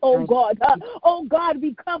Jesus, oh God. Oh God,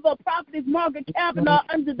 we cover Prophetess Margaret Kavanaugh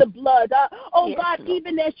under the blood. Oh God,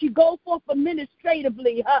 even as she go forth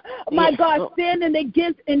administratively, my God, standing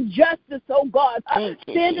against injustice, oh God,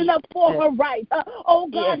 standing up for her rights. Oh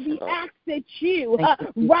God, we ask that you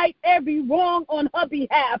right every wrong on her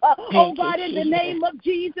behalf. Oh God, in the name of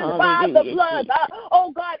Jesus, by the blood.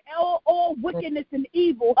 Oh God, all wickedness and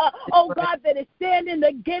evil. Oh God, that is standing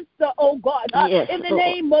against her, oh God. In the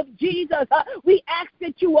name of Jesus, we ask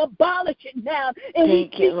that you abolish it now. And we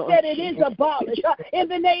speak that it is abolished. In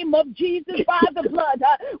the name of Jesus, by the blood,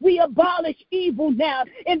 we abolish evil now.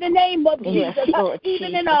 In the name of Jesus,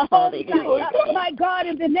 even in our home life, my God,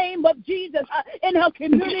 in the name of Jesus, in her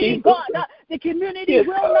community, God, the community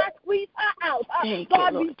will not squeeze her out.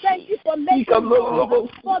 God, we thank you for making room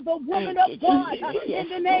for the woman of God. In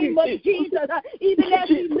the name of Jesus, even as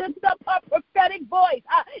she lifts up her prophetic voice,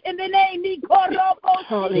 in the name of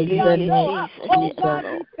oh God,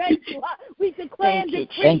 we thank you. We declare and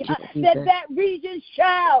decree that region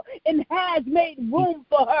shall and has made room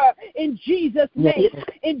for her in Jesus' name.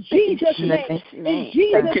 In Jesus' name. In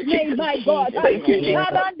Jesus' name, my God.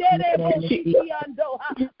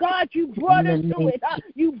 God, you brought us to it.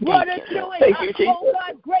 You brought us to it. Oh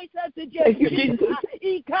God, grace us to just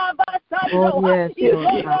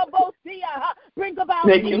bring about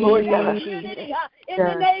unity in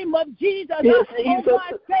the name of Jesus. Oh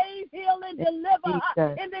God, save, heal, and deliver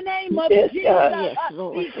in the name of Jesus.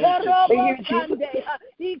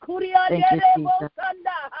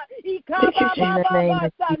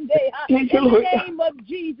 In the name of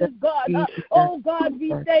Jesus, God. Oh God,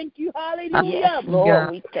 we thank you. Hallelujah. Lord,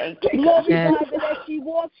 we thank you. Glory God, that as she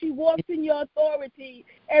walks in your authority.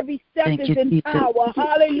 Every step is in power.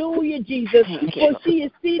 Hallelujah, Jesus. For she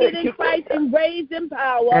is seated in Christ and raised in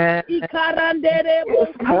power.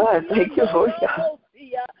 God, thank you, Lord God.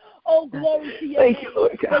 Oh, glory to your name.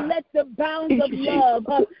 But let the bounds of love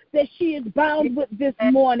that she is bound with this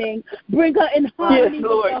morning bring her in harmony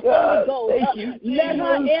with the Holy Ghost. Let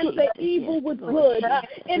her answer evil with good.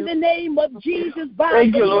 In the name of Jesus, by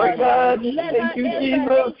the blood. Let her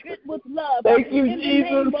answer hatred with love. Thank you, in the Jesus.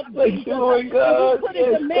 name of Thank you, Lord God. And we put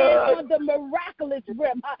a demand on the miraculous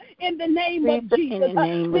realm. In the name of Jesus.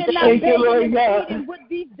 We're not Thank you, Lord begging God. and pleading with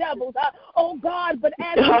these devils. Oh, God, but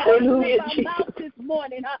as we open our mouth this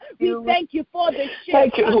morning, we thank you for the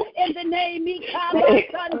shift. In the name of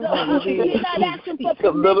we're not asking for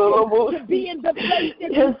permission to be in the place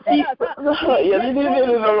that you set us.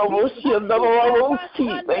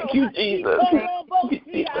 Thank you, Jesus.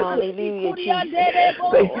 Hallelujah,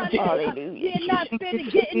 We're not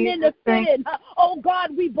getting in the fitting. Oh,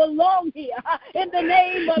 God, we belong here. In the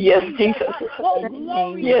name of Jesus. Oh,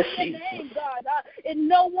 glory to your name, God. and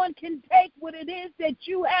no one can take what it is that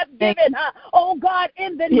you have given, oh God,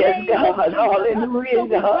 in the name of Jesus. Hallelujah, so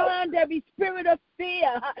we bind every spirit of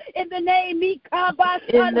fear in the name of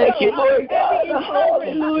Thank you, Lord God.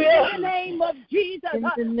 Hallelujah. In the name of Jesus.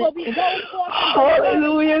 For we go forth.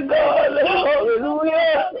 Hallelujah, God.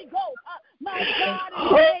 Hallelujah. Holy Ghost. My God, in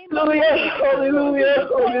the name of Jesus. Hallelujah,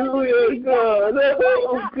 hallelujah, God.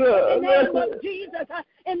 Oh, God. In the name of Jesus,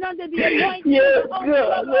 and under the anointing of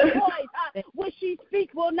her voice, what she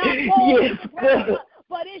speaks will not fall to the ground,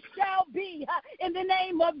 but it shall be in the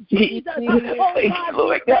name of Jesus. Oh, God,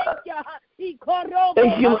 Lord God.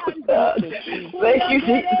 Thank you, Thank you, Lord God. Thank you, Jesus. Thank you,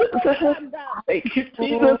 Jesus.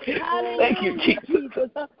 Thank you, Jesus.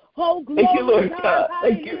 Oh, glory, thank you, Lord God.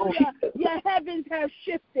 Thank you, Jesus. Your heavens have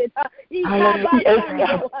shifted.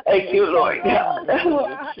 Hallelujah. Thank you, Lord God.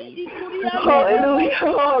 Hallelujah.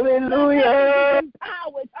 Hallelujah.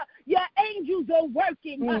 Your angels are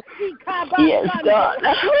working. Yes, God. Hallelujah.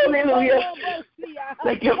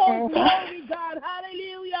 Thank you. Oh, glory, God.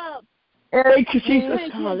 Hallelujah. Thank you,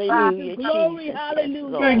 Jesus. Hallelujah. Glory, Jesus.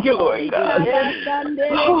 hallelujah. Thank you, Lord God. Hallelujah.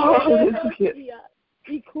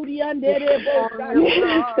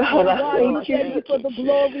 God, we thank you for the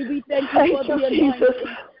glory. We thank you for the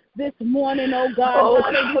anointing this morning, oh God.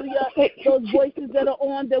 Hallelujah. Those voices that are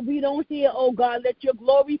on that we don't hear, oh God, let your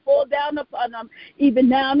glory fall down upon them, even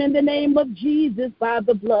now in the name of Jesus by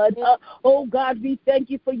the blood. Oh God, we thank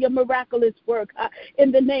you for your miraculous work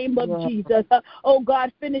in the name of Jesus. Oh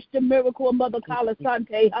God, finish the miracle of Mother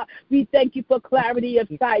Calasante. We thank you for clarity of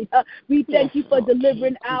sight. We thank you for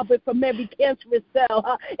delivering Albert from every cancerous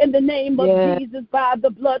cell in the name of Jesus by the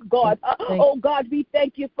blood, God. Oh God, we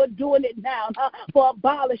thank you for doing it now, for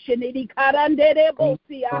abolishing it.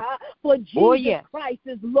 For Jesus Christ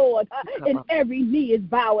is Lord, and every knee is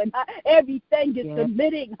bowing, everything is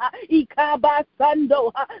submitting to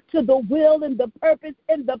the will and the purpose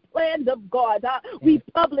and the plan of God. We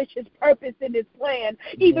publish his purpose and his plan,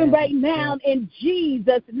 even right now in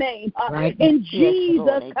Jesus' name. In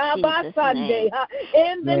Jesus' Sunday,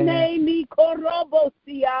 in the name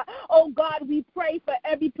oh God, we pray for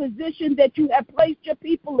every position that you have placed your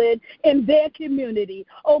people in their community.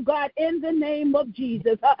 Oh God, in the name of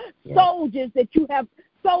Jesus, soldiers that you have,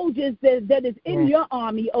 soldiers that is in your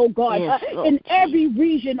army, oh God, in every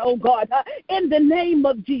region, oh God, in the name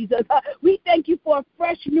of Jesus. We thank you for a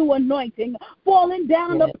fresh new anointing falling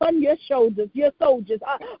down upon your shoulders, your soldiers,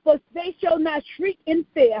 for they shall not shriek in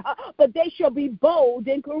fear, but they shall be bold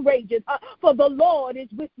and courageous, for the Lord is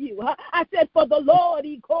with you. I said, for the Lord,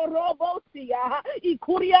 for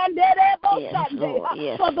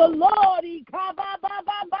the Lord,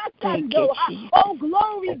 oh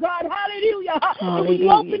glory, God, hallelujah. When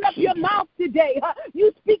you open up your mouth today,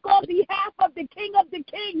 you speak on behalf of the King of the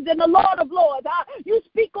Kings and the Lord of Lords. You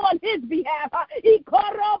speak on his behalf.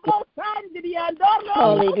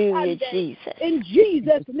 Hallelujah, Jesus. In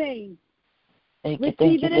Jesus' name.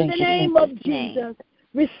 Receive it in the name of Jesus.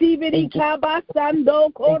 Receive it.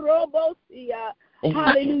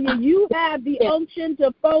 Hallelujah. You have the unction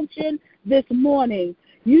to function this morning.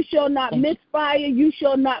 You shall not misfire. You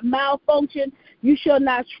shall not malfunction. You shall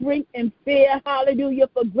not shrink in fear. Hallelujah.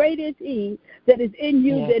 For great is he that is in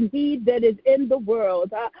you than he that is in the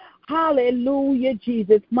world. Hallelujah,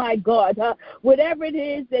 Jesus, my God. Whatever it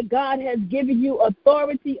is that God has given you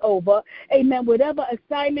authority over, amen, whatever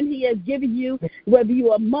assignment he has given you, whether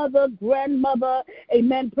you are mother, grandmother,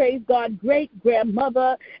 amen, praise God,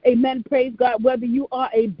 great-grandmother, amen, praise God, whether you are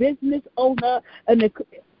a business owner,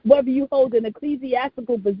 whether you hold an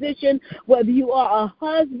ecclesiastical position, whether you are a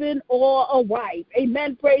husband or a wife,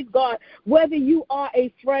 amen, praise God, whether you are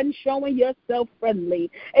a friend showing yourself friendly,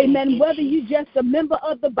 amen, whether you just a member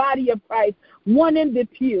of the body of Christ, one in the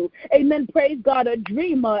pew, amen, praise God, a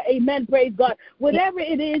dreamer, amen, praise God, whatever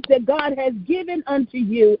it is that God has given unto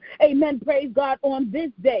you, amen, praise God, on this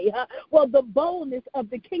day, well, the boldness of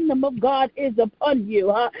the kingdom of God is upon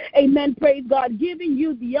you, amen, praise God, giving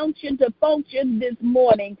you the unction to function this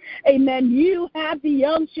morning. Amen. You have the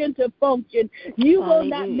unction to function. You will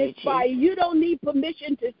not misfire. You don't need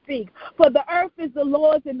permission to speak. For the earth is the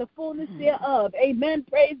Lord's and the fullness thereof. Amen.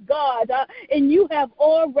 Praise God. And you have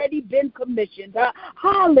already been commissioned.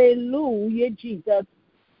 Hallelujah, Jesus.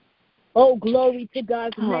 Oh, glory to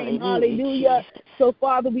God's name. Hallelujah. So,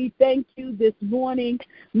 Father, we thank you this morning,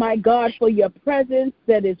 my God, for your presence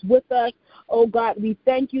that is with us. Oh, God, we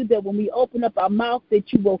thank you that when we open up our mouth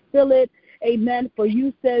that you will fill it. Amen. For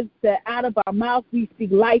you says that out of our mouth we speak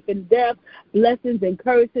life and death, blessings and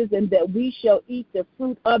curses, and that we shall eat the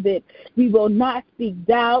fruit of it. We will not speak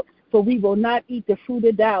doubt, for we will not eat the fruit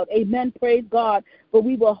of doubt. Amen, praise God. But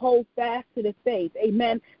we will hold fast to the faith.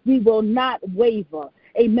 Amen. We will not waver.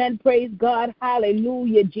 Amen, praise God.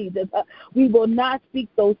 Hallelujah, Jesus. We will not speak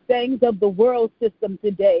those things of the world system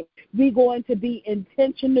today. We're going to be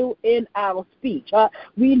intentional in our speech.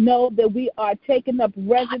 We know that we are taking up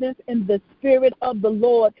residence in the Spirit of the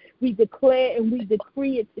Lord. We declare and we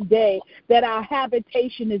decree it today that our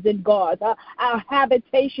habitation is in God. Our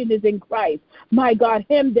habitation is in Christ. My God,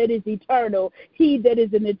 him that is eternal, he that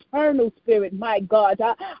is an eternal spirit, my God.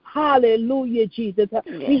 Hallelujah, Jesus.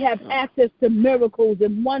 We have access to miracles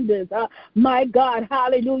and wonders. My God,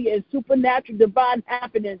 hallelujah, and supernatural divine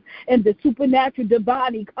happiness and the supernatural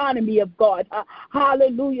divine economy of God.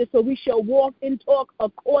 Hallelujah. So we shall walk and talk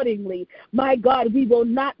accordingly. My God, we will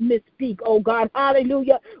not misspeak, oh God.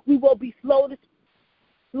 Hallelujah. We will be slow to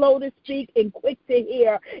speak and quick to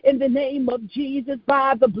hear in the name of Jesus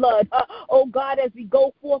by the blood. Oh God, as we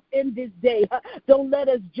go forth in this day, don't let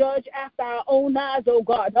us judge after our own eyes, oh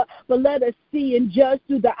God, but let us see and judge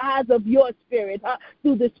through the eyes of your Spirit,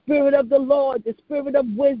 through the Spirit of the Lord, the Spirit of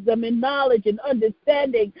wisdom and knowledge and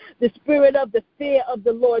understanding, the Spirit of the fear of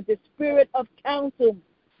the Lord, the Spirit of counsel.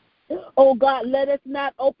 Oh, God, let us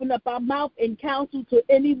not open up our mouth and counsel to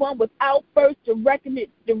anyone without first directing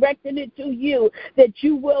it to you, that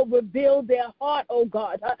you will reveal their heart, oh,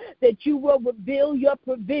 God, that you will reveal your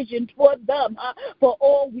provision toward them. For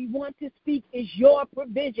all we want to speak is your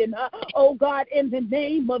provision, oh, God, in the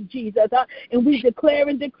name of Jesus. And we declare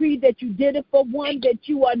and decree that you did it for one, that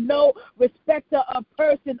you are no respecter of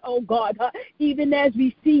person, oh, God. Even as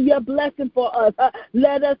we see your blessing for us,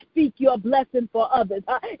 let us speak your blessing for others.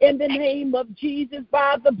 In the name of Jesus,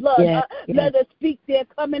 by the blood, let us speak their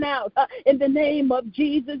coming out. In the name of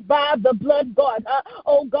Jesus, by the blood, God.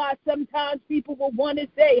 Oh, God, sometimes people will want to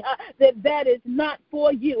say that is not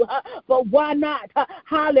for you, but why not?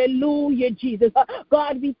 Hallelujah, Jesus.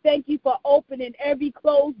 God, we thank you for opening every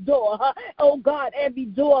closed door. Oh, God, every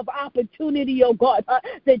door of opportunity, oh, God,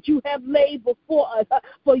 that you have laid before us.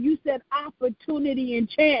 For you said opportunity and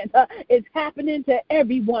chance is happening to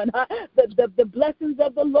everyone. The blessings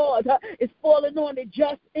of the Lord is falling on the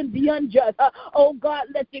just and the unjust. Oh, God,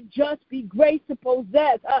 let the just be grace to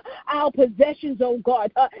possess our possessions, oh,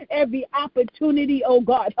 God. Every opportunity, oh,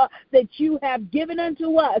 God, that you have given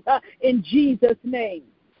unto us in Jesus' name.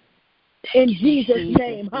 In Jesus'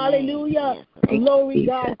 name. Hallelujah. Glory,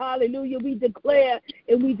 God. Hallelujah. We declare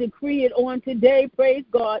and we decree it on today, praise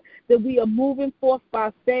God, that we are moving forth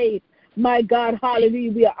by faith. My God,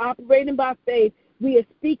 hallelujah. We are operating by faith. We are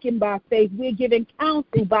speaking by faith. We're giving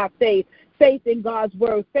counsel by faith. Faith in God's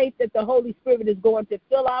word. Faith that the Holy Spirit is going to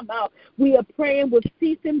fill our mouth. We are praying with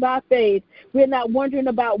ceasing by faith. We're not wondering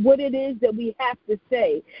about what it is that we have to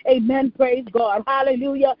say. Amen. Praise God.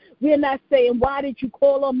 Hallelujah. We're not saying, why did you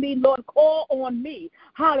call on me, Lord? Call on me.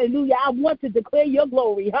 Hallelujah. I want to declare your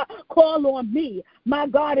glory. Call on me. My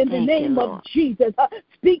God, in the name of Jesus.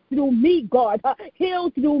 Speak through me, God. Heal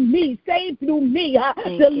through me. Save through me.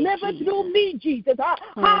 Deliver through me, Jesus.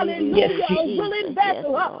 Hallelujah. A willing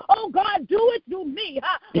vessel. Oh, God, do it through me.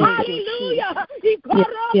 Hallelujah.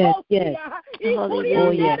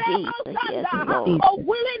 A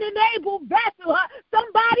willing and able vessel.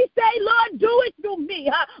 Somebody say, Lord, do it through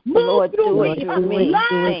me. Move through me.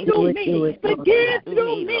 Lie through me. Forgive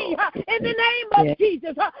through me. In the name of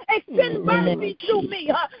Jesus. Extend mercy through me.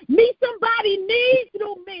 Meet somebody needs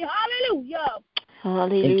through me. Hallelujah.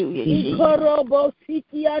 Hallelujah.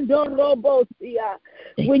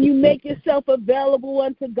 When you make yourself available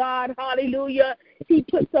unto God, hallelujah, he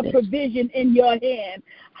puts a provision in your hand.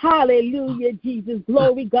 Hallelujah, Jesus.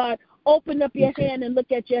 Glory, God. Open up your hand and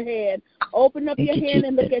look at your hand. Open up your hand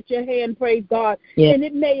and look at your hand, praise God. And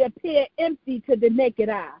it may appear empty to the naked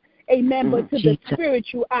eye. Amen. But to the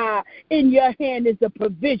spiritual eye, in your hand is the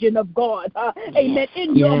provision of God. Amen.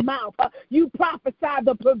 In your mouth, you prophesy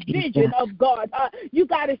the provision of God. You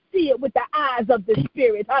got to see it with the eyes of the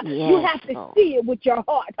Spirit. You have to see it with your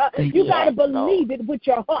heart. You got to believe it with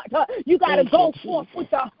your heart. You got to go forth with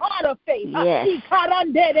the heart of faith.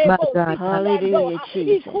 Hallelujah,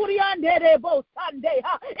 Jesus.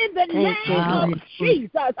 In the name of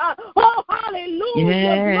Jesus. Oh,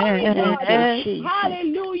 hallelujah.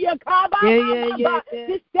 Hallelujah.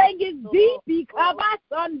 This thing is deep.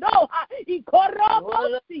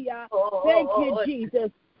 Thank you,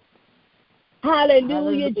 Jesus.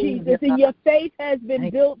 Hallelujah, Jesus. And your faith has been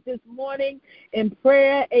built this morning in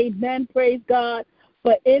prayer. Amen. Praise God.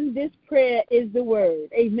 For in this prayer is the word.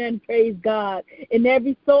 Amen. Praise God. In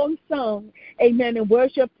every song sung, amen, and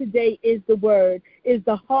worship today is the word, is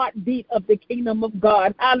the heartbeat of the kingdom of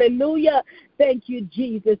God. Hallelujah. Thank you,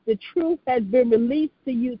 Jesus. The truth has been released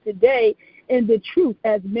to you today, and the truth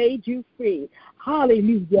has made you free.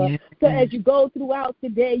 Hallelujah. Yes. So as you go throughout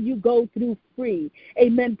today, you go through free.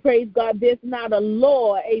 Amen. Praise God. There's not a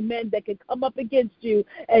law, amen, that can come up against you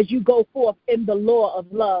as you go forth in the law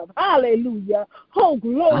of love. Hallelujah. Oh,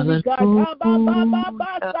 glory, God.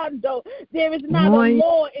 There is not a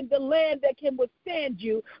law in the land that can withstand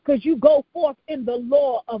you because you go forth in the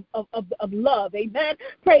law of love. Amen.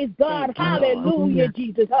 Praise God. Hallelujah,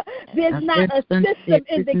 Jesus. There's not a system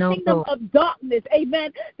in the kingdom of darkness,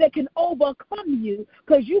 amen, that can overcome you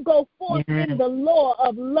because you go forth in the law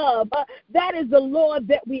of love. That is the law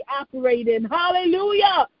that we operate in.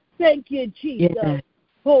 Hallelujah. Thank you, Jesus. Yes.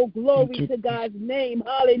 Oh, glory to God's name.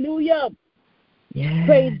 Hallelujah. Yes.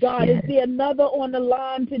 Praise God. Yes. Is there another on the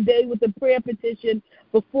line today with a prayer petition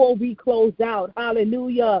before we close out?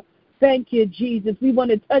 Hallelujah. Thank you, Jesus. We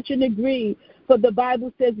want to touch and agree, for the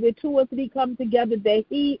Bible says where 2 or 3 come together, that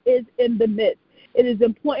he is in the midst. It is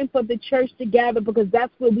important for the church to gather because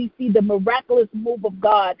that's where we see the miraculous move of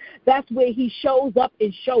God. That's where he shows up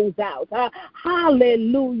and shows out.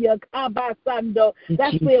 Hallelujah.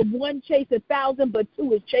 That's where 1 chase 1,000, but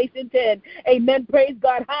 2 is chasing 10. Amen. Praise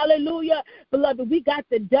God. Hallelujah. Beloved, we got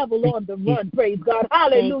the devil on the run. Praise God.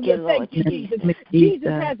 Hallelujah. Thank you, Jesus. Jesus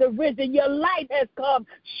has arisen. Your light has come.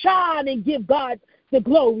 Shine and give God the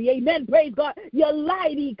glory. Amen. Praise God. Your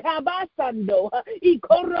light, hallelujah.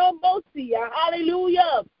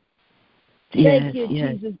 Thank you,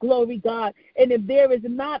 Jesus. Glory, God. And if there is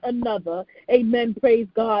not another, amen. Praise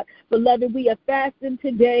God. Beloved, we are fasting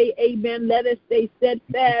today. Amen. Let us stay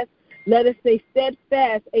steadfast. Let us stay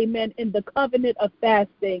steadfast, amen, in the covenant of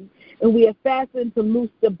fasting. And we are fasting to loose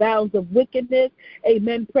the bounds of wickedness.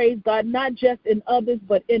 Amen. Praise God. Not just in others,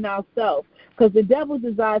 but in ourselves. Because the devil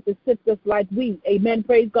desires to sift us like wheat. Amen.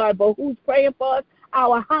 Praise God. But who's praying for us?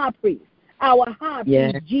 Our high priest. Our high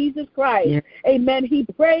priest, Jesus Christ. Amen. He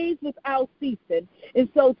prays without ceasing. And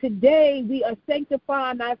so today we are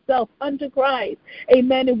sanctifying ourselves unto Christ.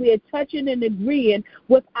 Amen. And we are touching and agreeing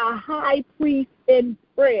with our high priest in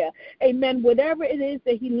prayer. Amen. Whatever it is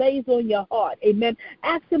that he lays on your heart. Amen.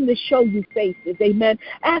 Ask him to show you faces. Amen.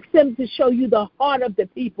 Ask him to show you the heart of the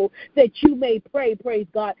people that you may pray. Praise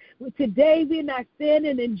God. Today we're not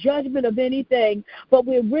standing in judgment of anything, but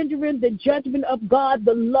we're rendering the judgment of God,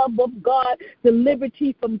 the love of God, the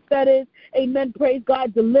liberty from fetters. Amen. Praise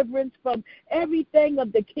God. Deliverance from everything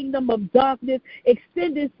of the kingdom of darkness,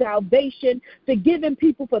 extended salvation, forgiving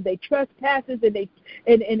people for their trespasses and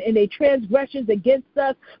their transgressions against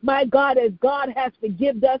us. My God, as God has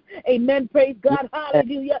forgiven us. Amen. Praise God.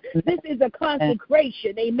 Hallelujah. This is a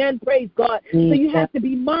consecration. Amen. Praise God. So you have to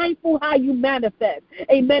be mindful how you manifest.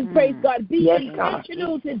 Amen. Praise God. Be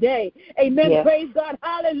intentional today. Amen. Praise God.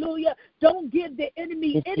 Hallelujah. Don't give the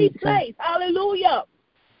enemy any place. Hallelujah.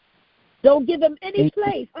 Don't give him any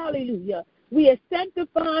place. Hallelujah. We are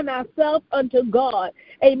sanctifying ourselves unto God.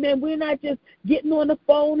 Amen. We're not just getting on the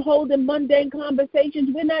phone, holding mundane conversations.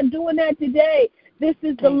 We're not doing that today. This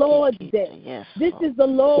is the Lord's day. This is the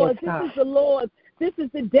Lord's. This is the Lord's. This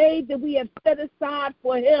is the day that we have set aside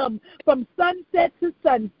for him from sunset to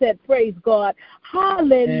sunset. Praise God.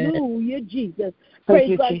 Hallelujah, Jesus.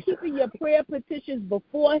 Praise God. Jesus. Keeping your prayer petitions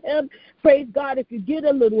before him. Praise God. If you get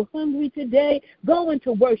a little hungry today, go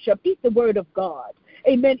into worship. Eat the word of God.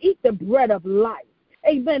 Amen. Eat the bread of life.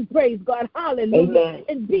 Amen. Praise God. Hallelujah. Amen.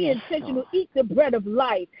 And be intentional. Eat the bread of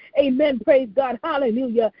life. Amen. Praise God.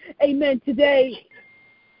 Hallelujah. Amen. Today,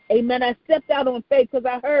 amen, I stepped out on faith because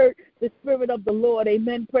I heard the Spirit of the Lord.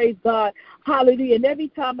 Amen. Praise God. Hallelujah. And every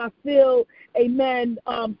time I feel, amen,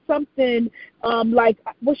 something like,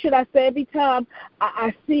 what should I say? Every time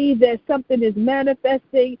I see that something is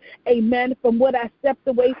manifesting, amen, from what I stepped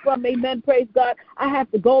away from, amen, praise God, I have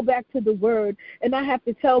to go back to the word and I have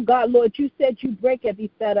to tell God, Lord, you said you break every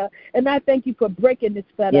fetter, and I thank you for breaking this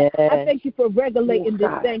fetter. I thank you for regulating this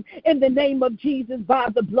thing in the name of Jesus by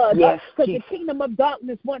the blood, because the kingdom of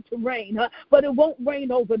darkness wants to reign, but it won't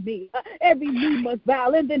reign over me. Every knee must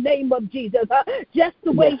bow in the name of Jesus, just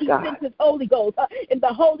the way he sent his Holy Ghost, and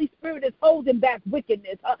the Holy Spirit is holding back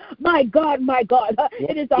wickedness. My God,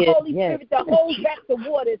 it is the Holy Spirit that holds back the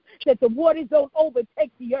waters, that the waters don't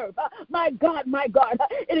overtake the earth. My God,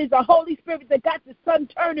 it is the Holy Spirit that got the sun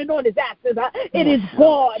turning on his axis. It is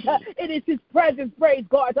God. It is his presence, praise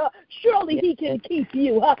God. Surely he can keep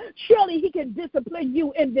you. Surely he can discipline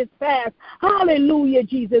you in this fast. Hallelujah,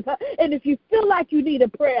 Jesus. Jesus. And if you feel like you need a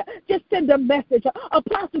prayer, just send a message.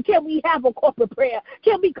 Apostle, can we have a corporate prayer?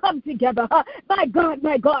 Can we come together? My God,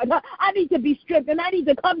 I need to be strengthened. I need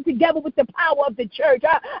to come together with the power of the church.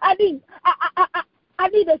 I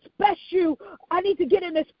need to get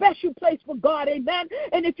in a special place for God, amen.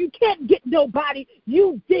 And if you can't get nobody,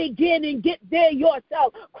 you dig in and get there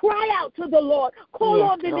yourself. Cry out to the Lord. Call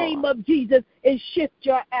on the name of Jesus and shift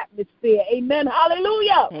your atmosphere. Amen.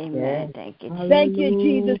 Hallelujah. Amen. Thank you. Thank you,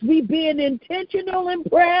 Jesus. We being intentional in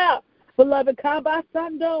prayer. Beloved,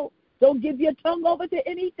 kabasando. Don't give your tongue over to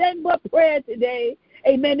anything but prayer today.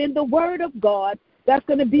 Amen. In the word of God, that's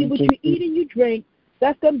going to be what you eat and you drink.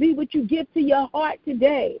 That's going to be what you give to your heart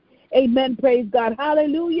today. Amen. Praise God.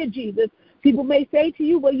 Hallelujah, Jesus. People may say to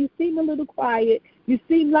you, well, you seem a little quiet. You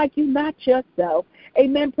seem like you're not yourself.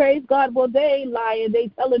 Amen. Praise God. Well, they ain't lying. They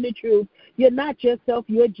telling the truth. You're not yourself.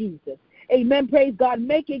 You're Jesus. Amen. Praise God.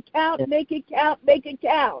 Make it count. Make it count. Make it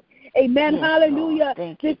count. Amen. Yes, hallelujah.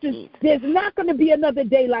 There's not going to be another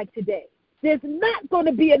day like today. There's not going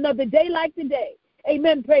to be another day like today.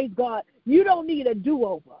 Amen. Praise God. You don't need a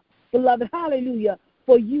do-over, beloved. Hallelujah.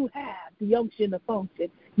 For you have the unction of function.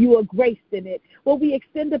 You are graced in it. Well, we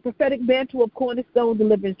extend the prophetic mantle of Cornerstone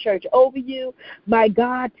Deliverance Church over you. My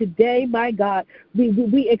God, today, my God,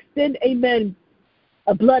 we extend, amen,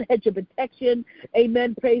 a blood hedge of protection.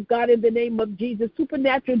 Amen. Praise God in the name of Jesus.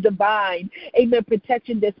 Supernatural, divine, amen,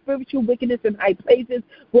 protection that spiritual wickedness in high places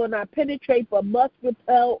will not penetrate but must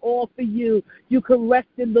repel all for you. You can rest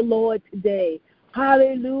in the Lord today.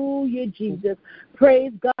 Hallelujah, Jesus.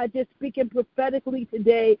 Praise God. Just speaking prophetically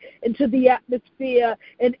today into the atmosphere.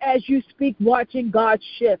 And as you speak, watching God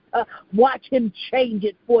shift. Watch him change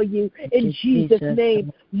it for you in Jesus'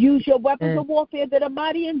 name. Use your weapons of warfare that are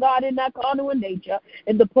mighty in God and not carnal in nature,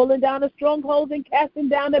 in the pulling down of strongholds and casting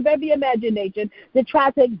down of every imagination that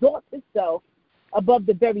tries to exalt itself above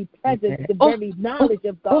the very presence, the very knowledge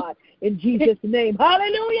of God in Jesus' name.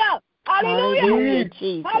 Hallelujah. Hallelujah. Hallelujah,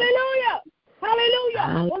 Jesus. Hallelujah.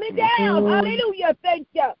 Hallelujah. Pull it down. Hallelujah. Thank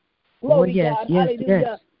you. Glory God. Hallelujah.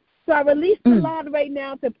 Yes. So I release the line right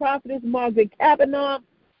now to Prophetess Margaret Kavanaugh.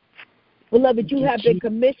 Beloved, you have been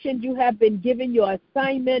commissioned. You have been given your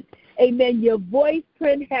assignment. Amen. Your voice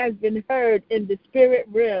print has been heard in the spirit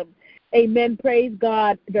realm. Amen. Praise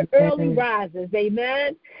God. The early risers.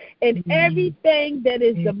 Amen. And everything that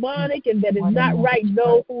is demonic and that is not right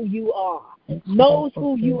know who you are. Knows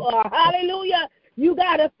who you are. Hallelujah. You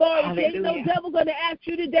got authority. Ain't no devil going to ask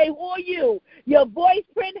you today, who are you? Your voice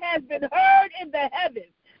print has been heard in the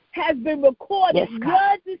heavens, has been recorded.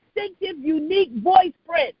 Yes, your distinctive, unique voice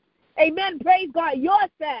print. Amen. Praise God. Your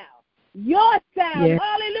sound. Your sound. Yes.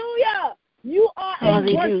 Hallelujah. You are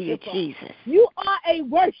a worshiper. Jesus. You are a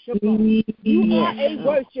worshiper. You are a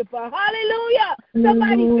worshiper. Hallelujah.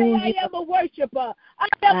 Somebody say, I am a worshiper. I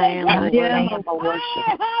am a worshiper.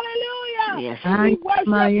 Oh, hallelujah. Yes. We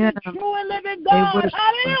worship the true and living God.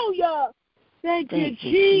 Hallelujah. Thank you,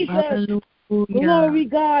 Jesus. Hallelujah. Glory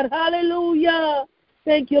God. Hallelujah.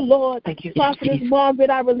 Thank you, Lord. Thank you, Prophetess Margaret,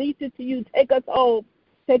 I release it to you. Take us home.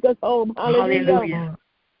 Take us home. Hallelujah.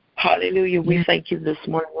 Hallelujah. We thank you this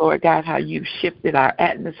morning, Lord God, how you've shifted our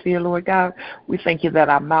atmosphere, Lord God. We thank you that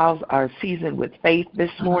our mouths are seasoned with faith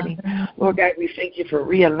this morning. Lord God, we thank you for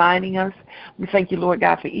realigning us. We thank you, Lord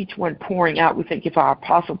God, for each one pouring out. We thank you for our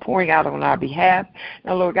apostle pouring out on our behalf.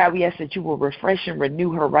 Now, Lord God, we ask that you will refresh and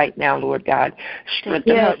renew her right now, Lord God.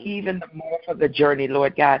 Strengthen her even the more for the journey,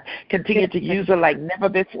 Lord God. Continue to use her like never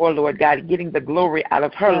before, Lord God, getting the glory out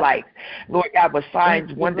of her life, Lord God, with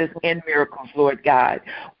signs, wonders, and miracles, Lord God.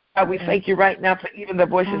 God, we thank you right now for even the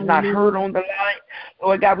voices not heard on the line.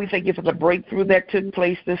 Lord God, we thank you for the breakthrough that took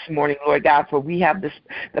place this morning, Lord God, for we have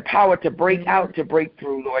the power to break out, to break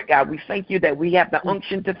through, Lord God. We thank you that we have the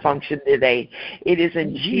unction to function today. It is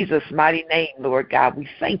in Jesus' mighty name, Lord God. We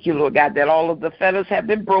thank you, Lord God, that all of the fetters have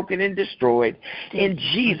been broken and destroyed. In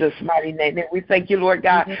Jesus' mighty name. And we thank you, Lord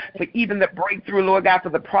God, for even the breakthrough, Lord God, for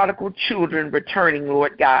the prodigal children returning,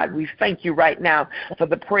 Lord God. We thank you right now for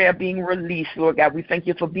the prayer being released, Lord God. We thank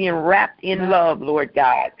you for being wrapped in love, Lord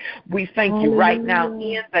God. We thank you right now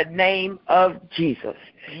in the name of Jesus.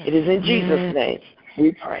 It is in Jesus' name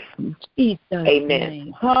we pray.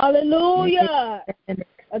 Amen. Hallelujah.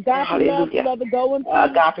 Agape love, beloved, go in peace.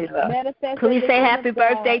 Agape love. Can we say happy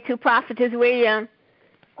birthday to Prophetess William?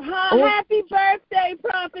 Happy birthday,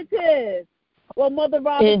 Prophetess. Well, Mother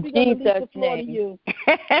Roberts, we're going to leave the floor to you.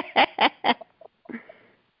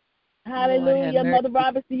 Hallelujah. Mother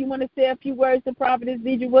Roberts, do you want to say a few words to Prophetess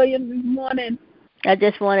Deidre Williams this morning? I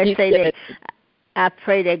just want to say that I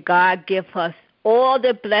pray that God give us all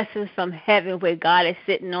the blessings from heaven where God is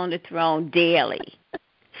sitting on the throne daily.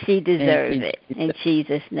 She deserves it. In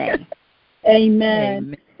Jesus' name.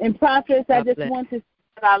 Amen. And Prophet, I just want to say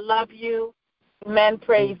that I love you. Amen.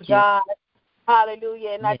 Praise God.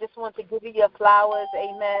 Hallelujah. And I just want to give you your flowers.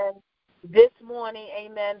 Amen. This morning.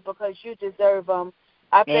 Amen. Because you deserve them.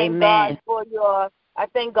 I thank God for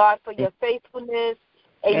your faithfulness.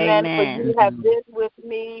 Amen. For you have been with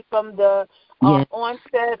me from the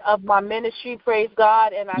onset of my ministry. Praise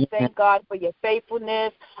God. And I thank God for your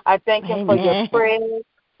faithfulness. I thank Him for your prayers.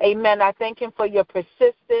 Amen. I thank Him for your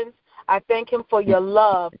persistence. I thank Him for your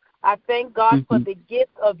love. I thank God for the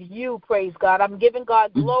gift of you. Praise God. I'm giving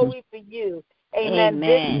God glory for you. Amen.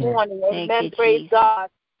 This morning. Amen. Praise God.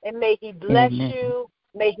 And may He bless you.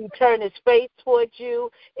 May He turn His face towards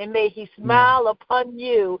you. And may He smile upon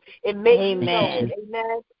you. And make you know it.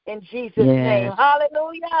 Amen. In Jesus' name.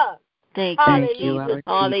 Hallelujah. Thank you.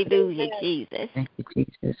 Hallelujah, Jesus. Thank you,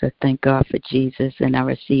 Jesus. I thank God for Jesus, and I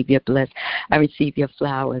receive your I receive your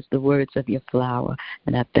flowers, the words of your flower,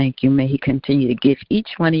 and I thank you. May He continue to give each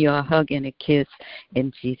one of you a hug and a kiss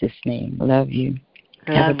in Jesus' name. Love you.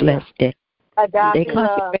 Have a blessed day. Agape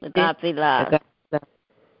love. Agape love.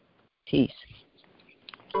 Peace.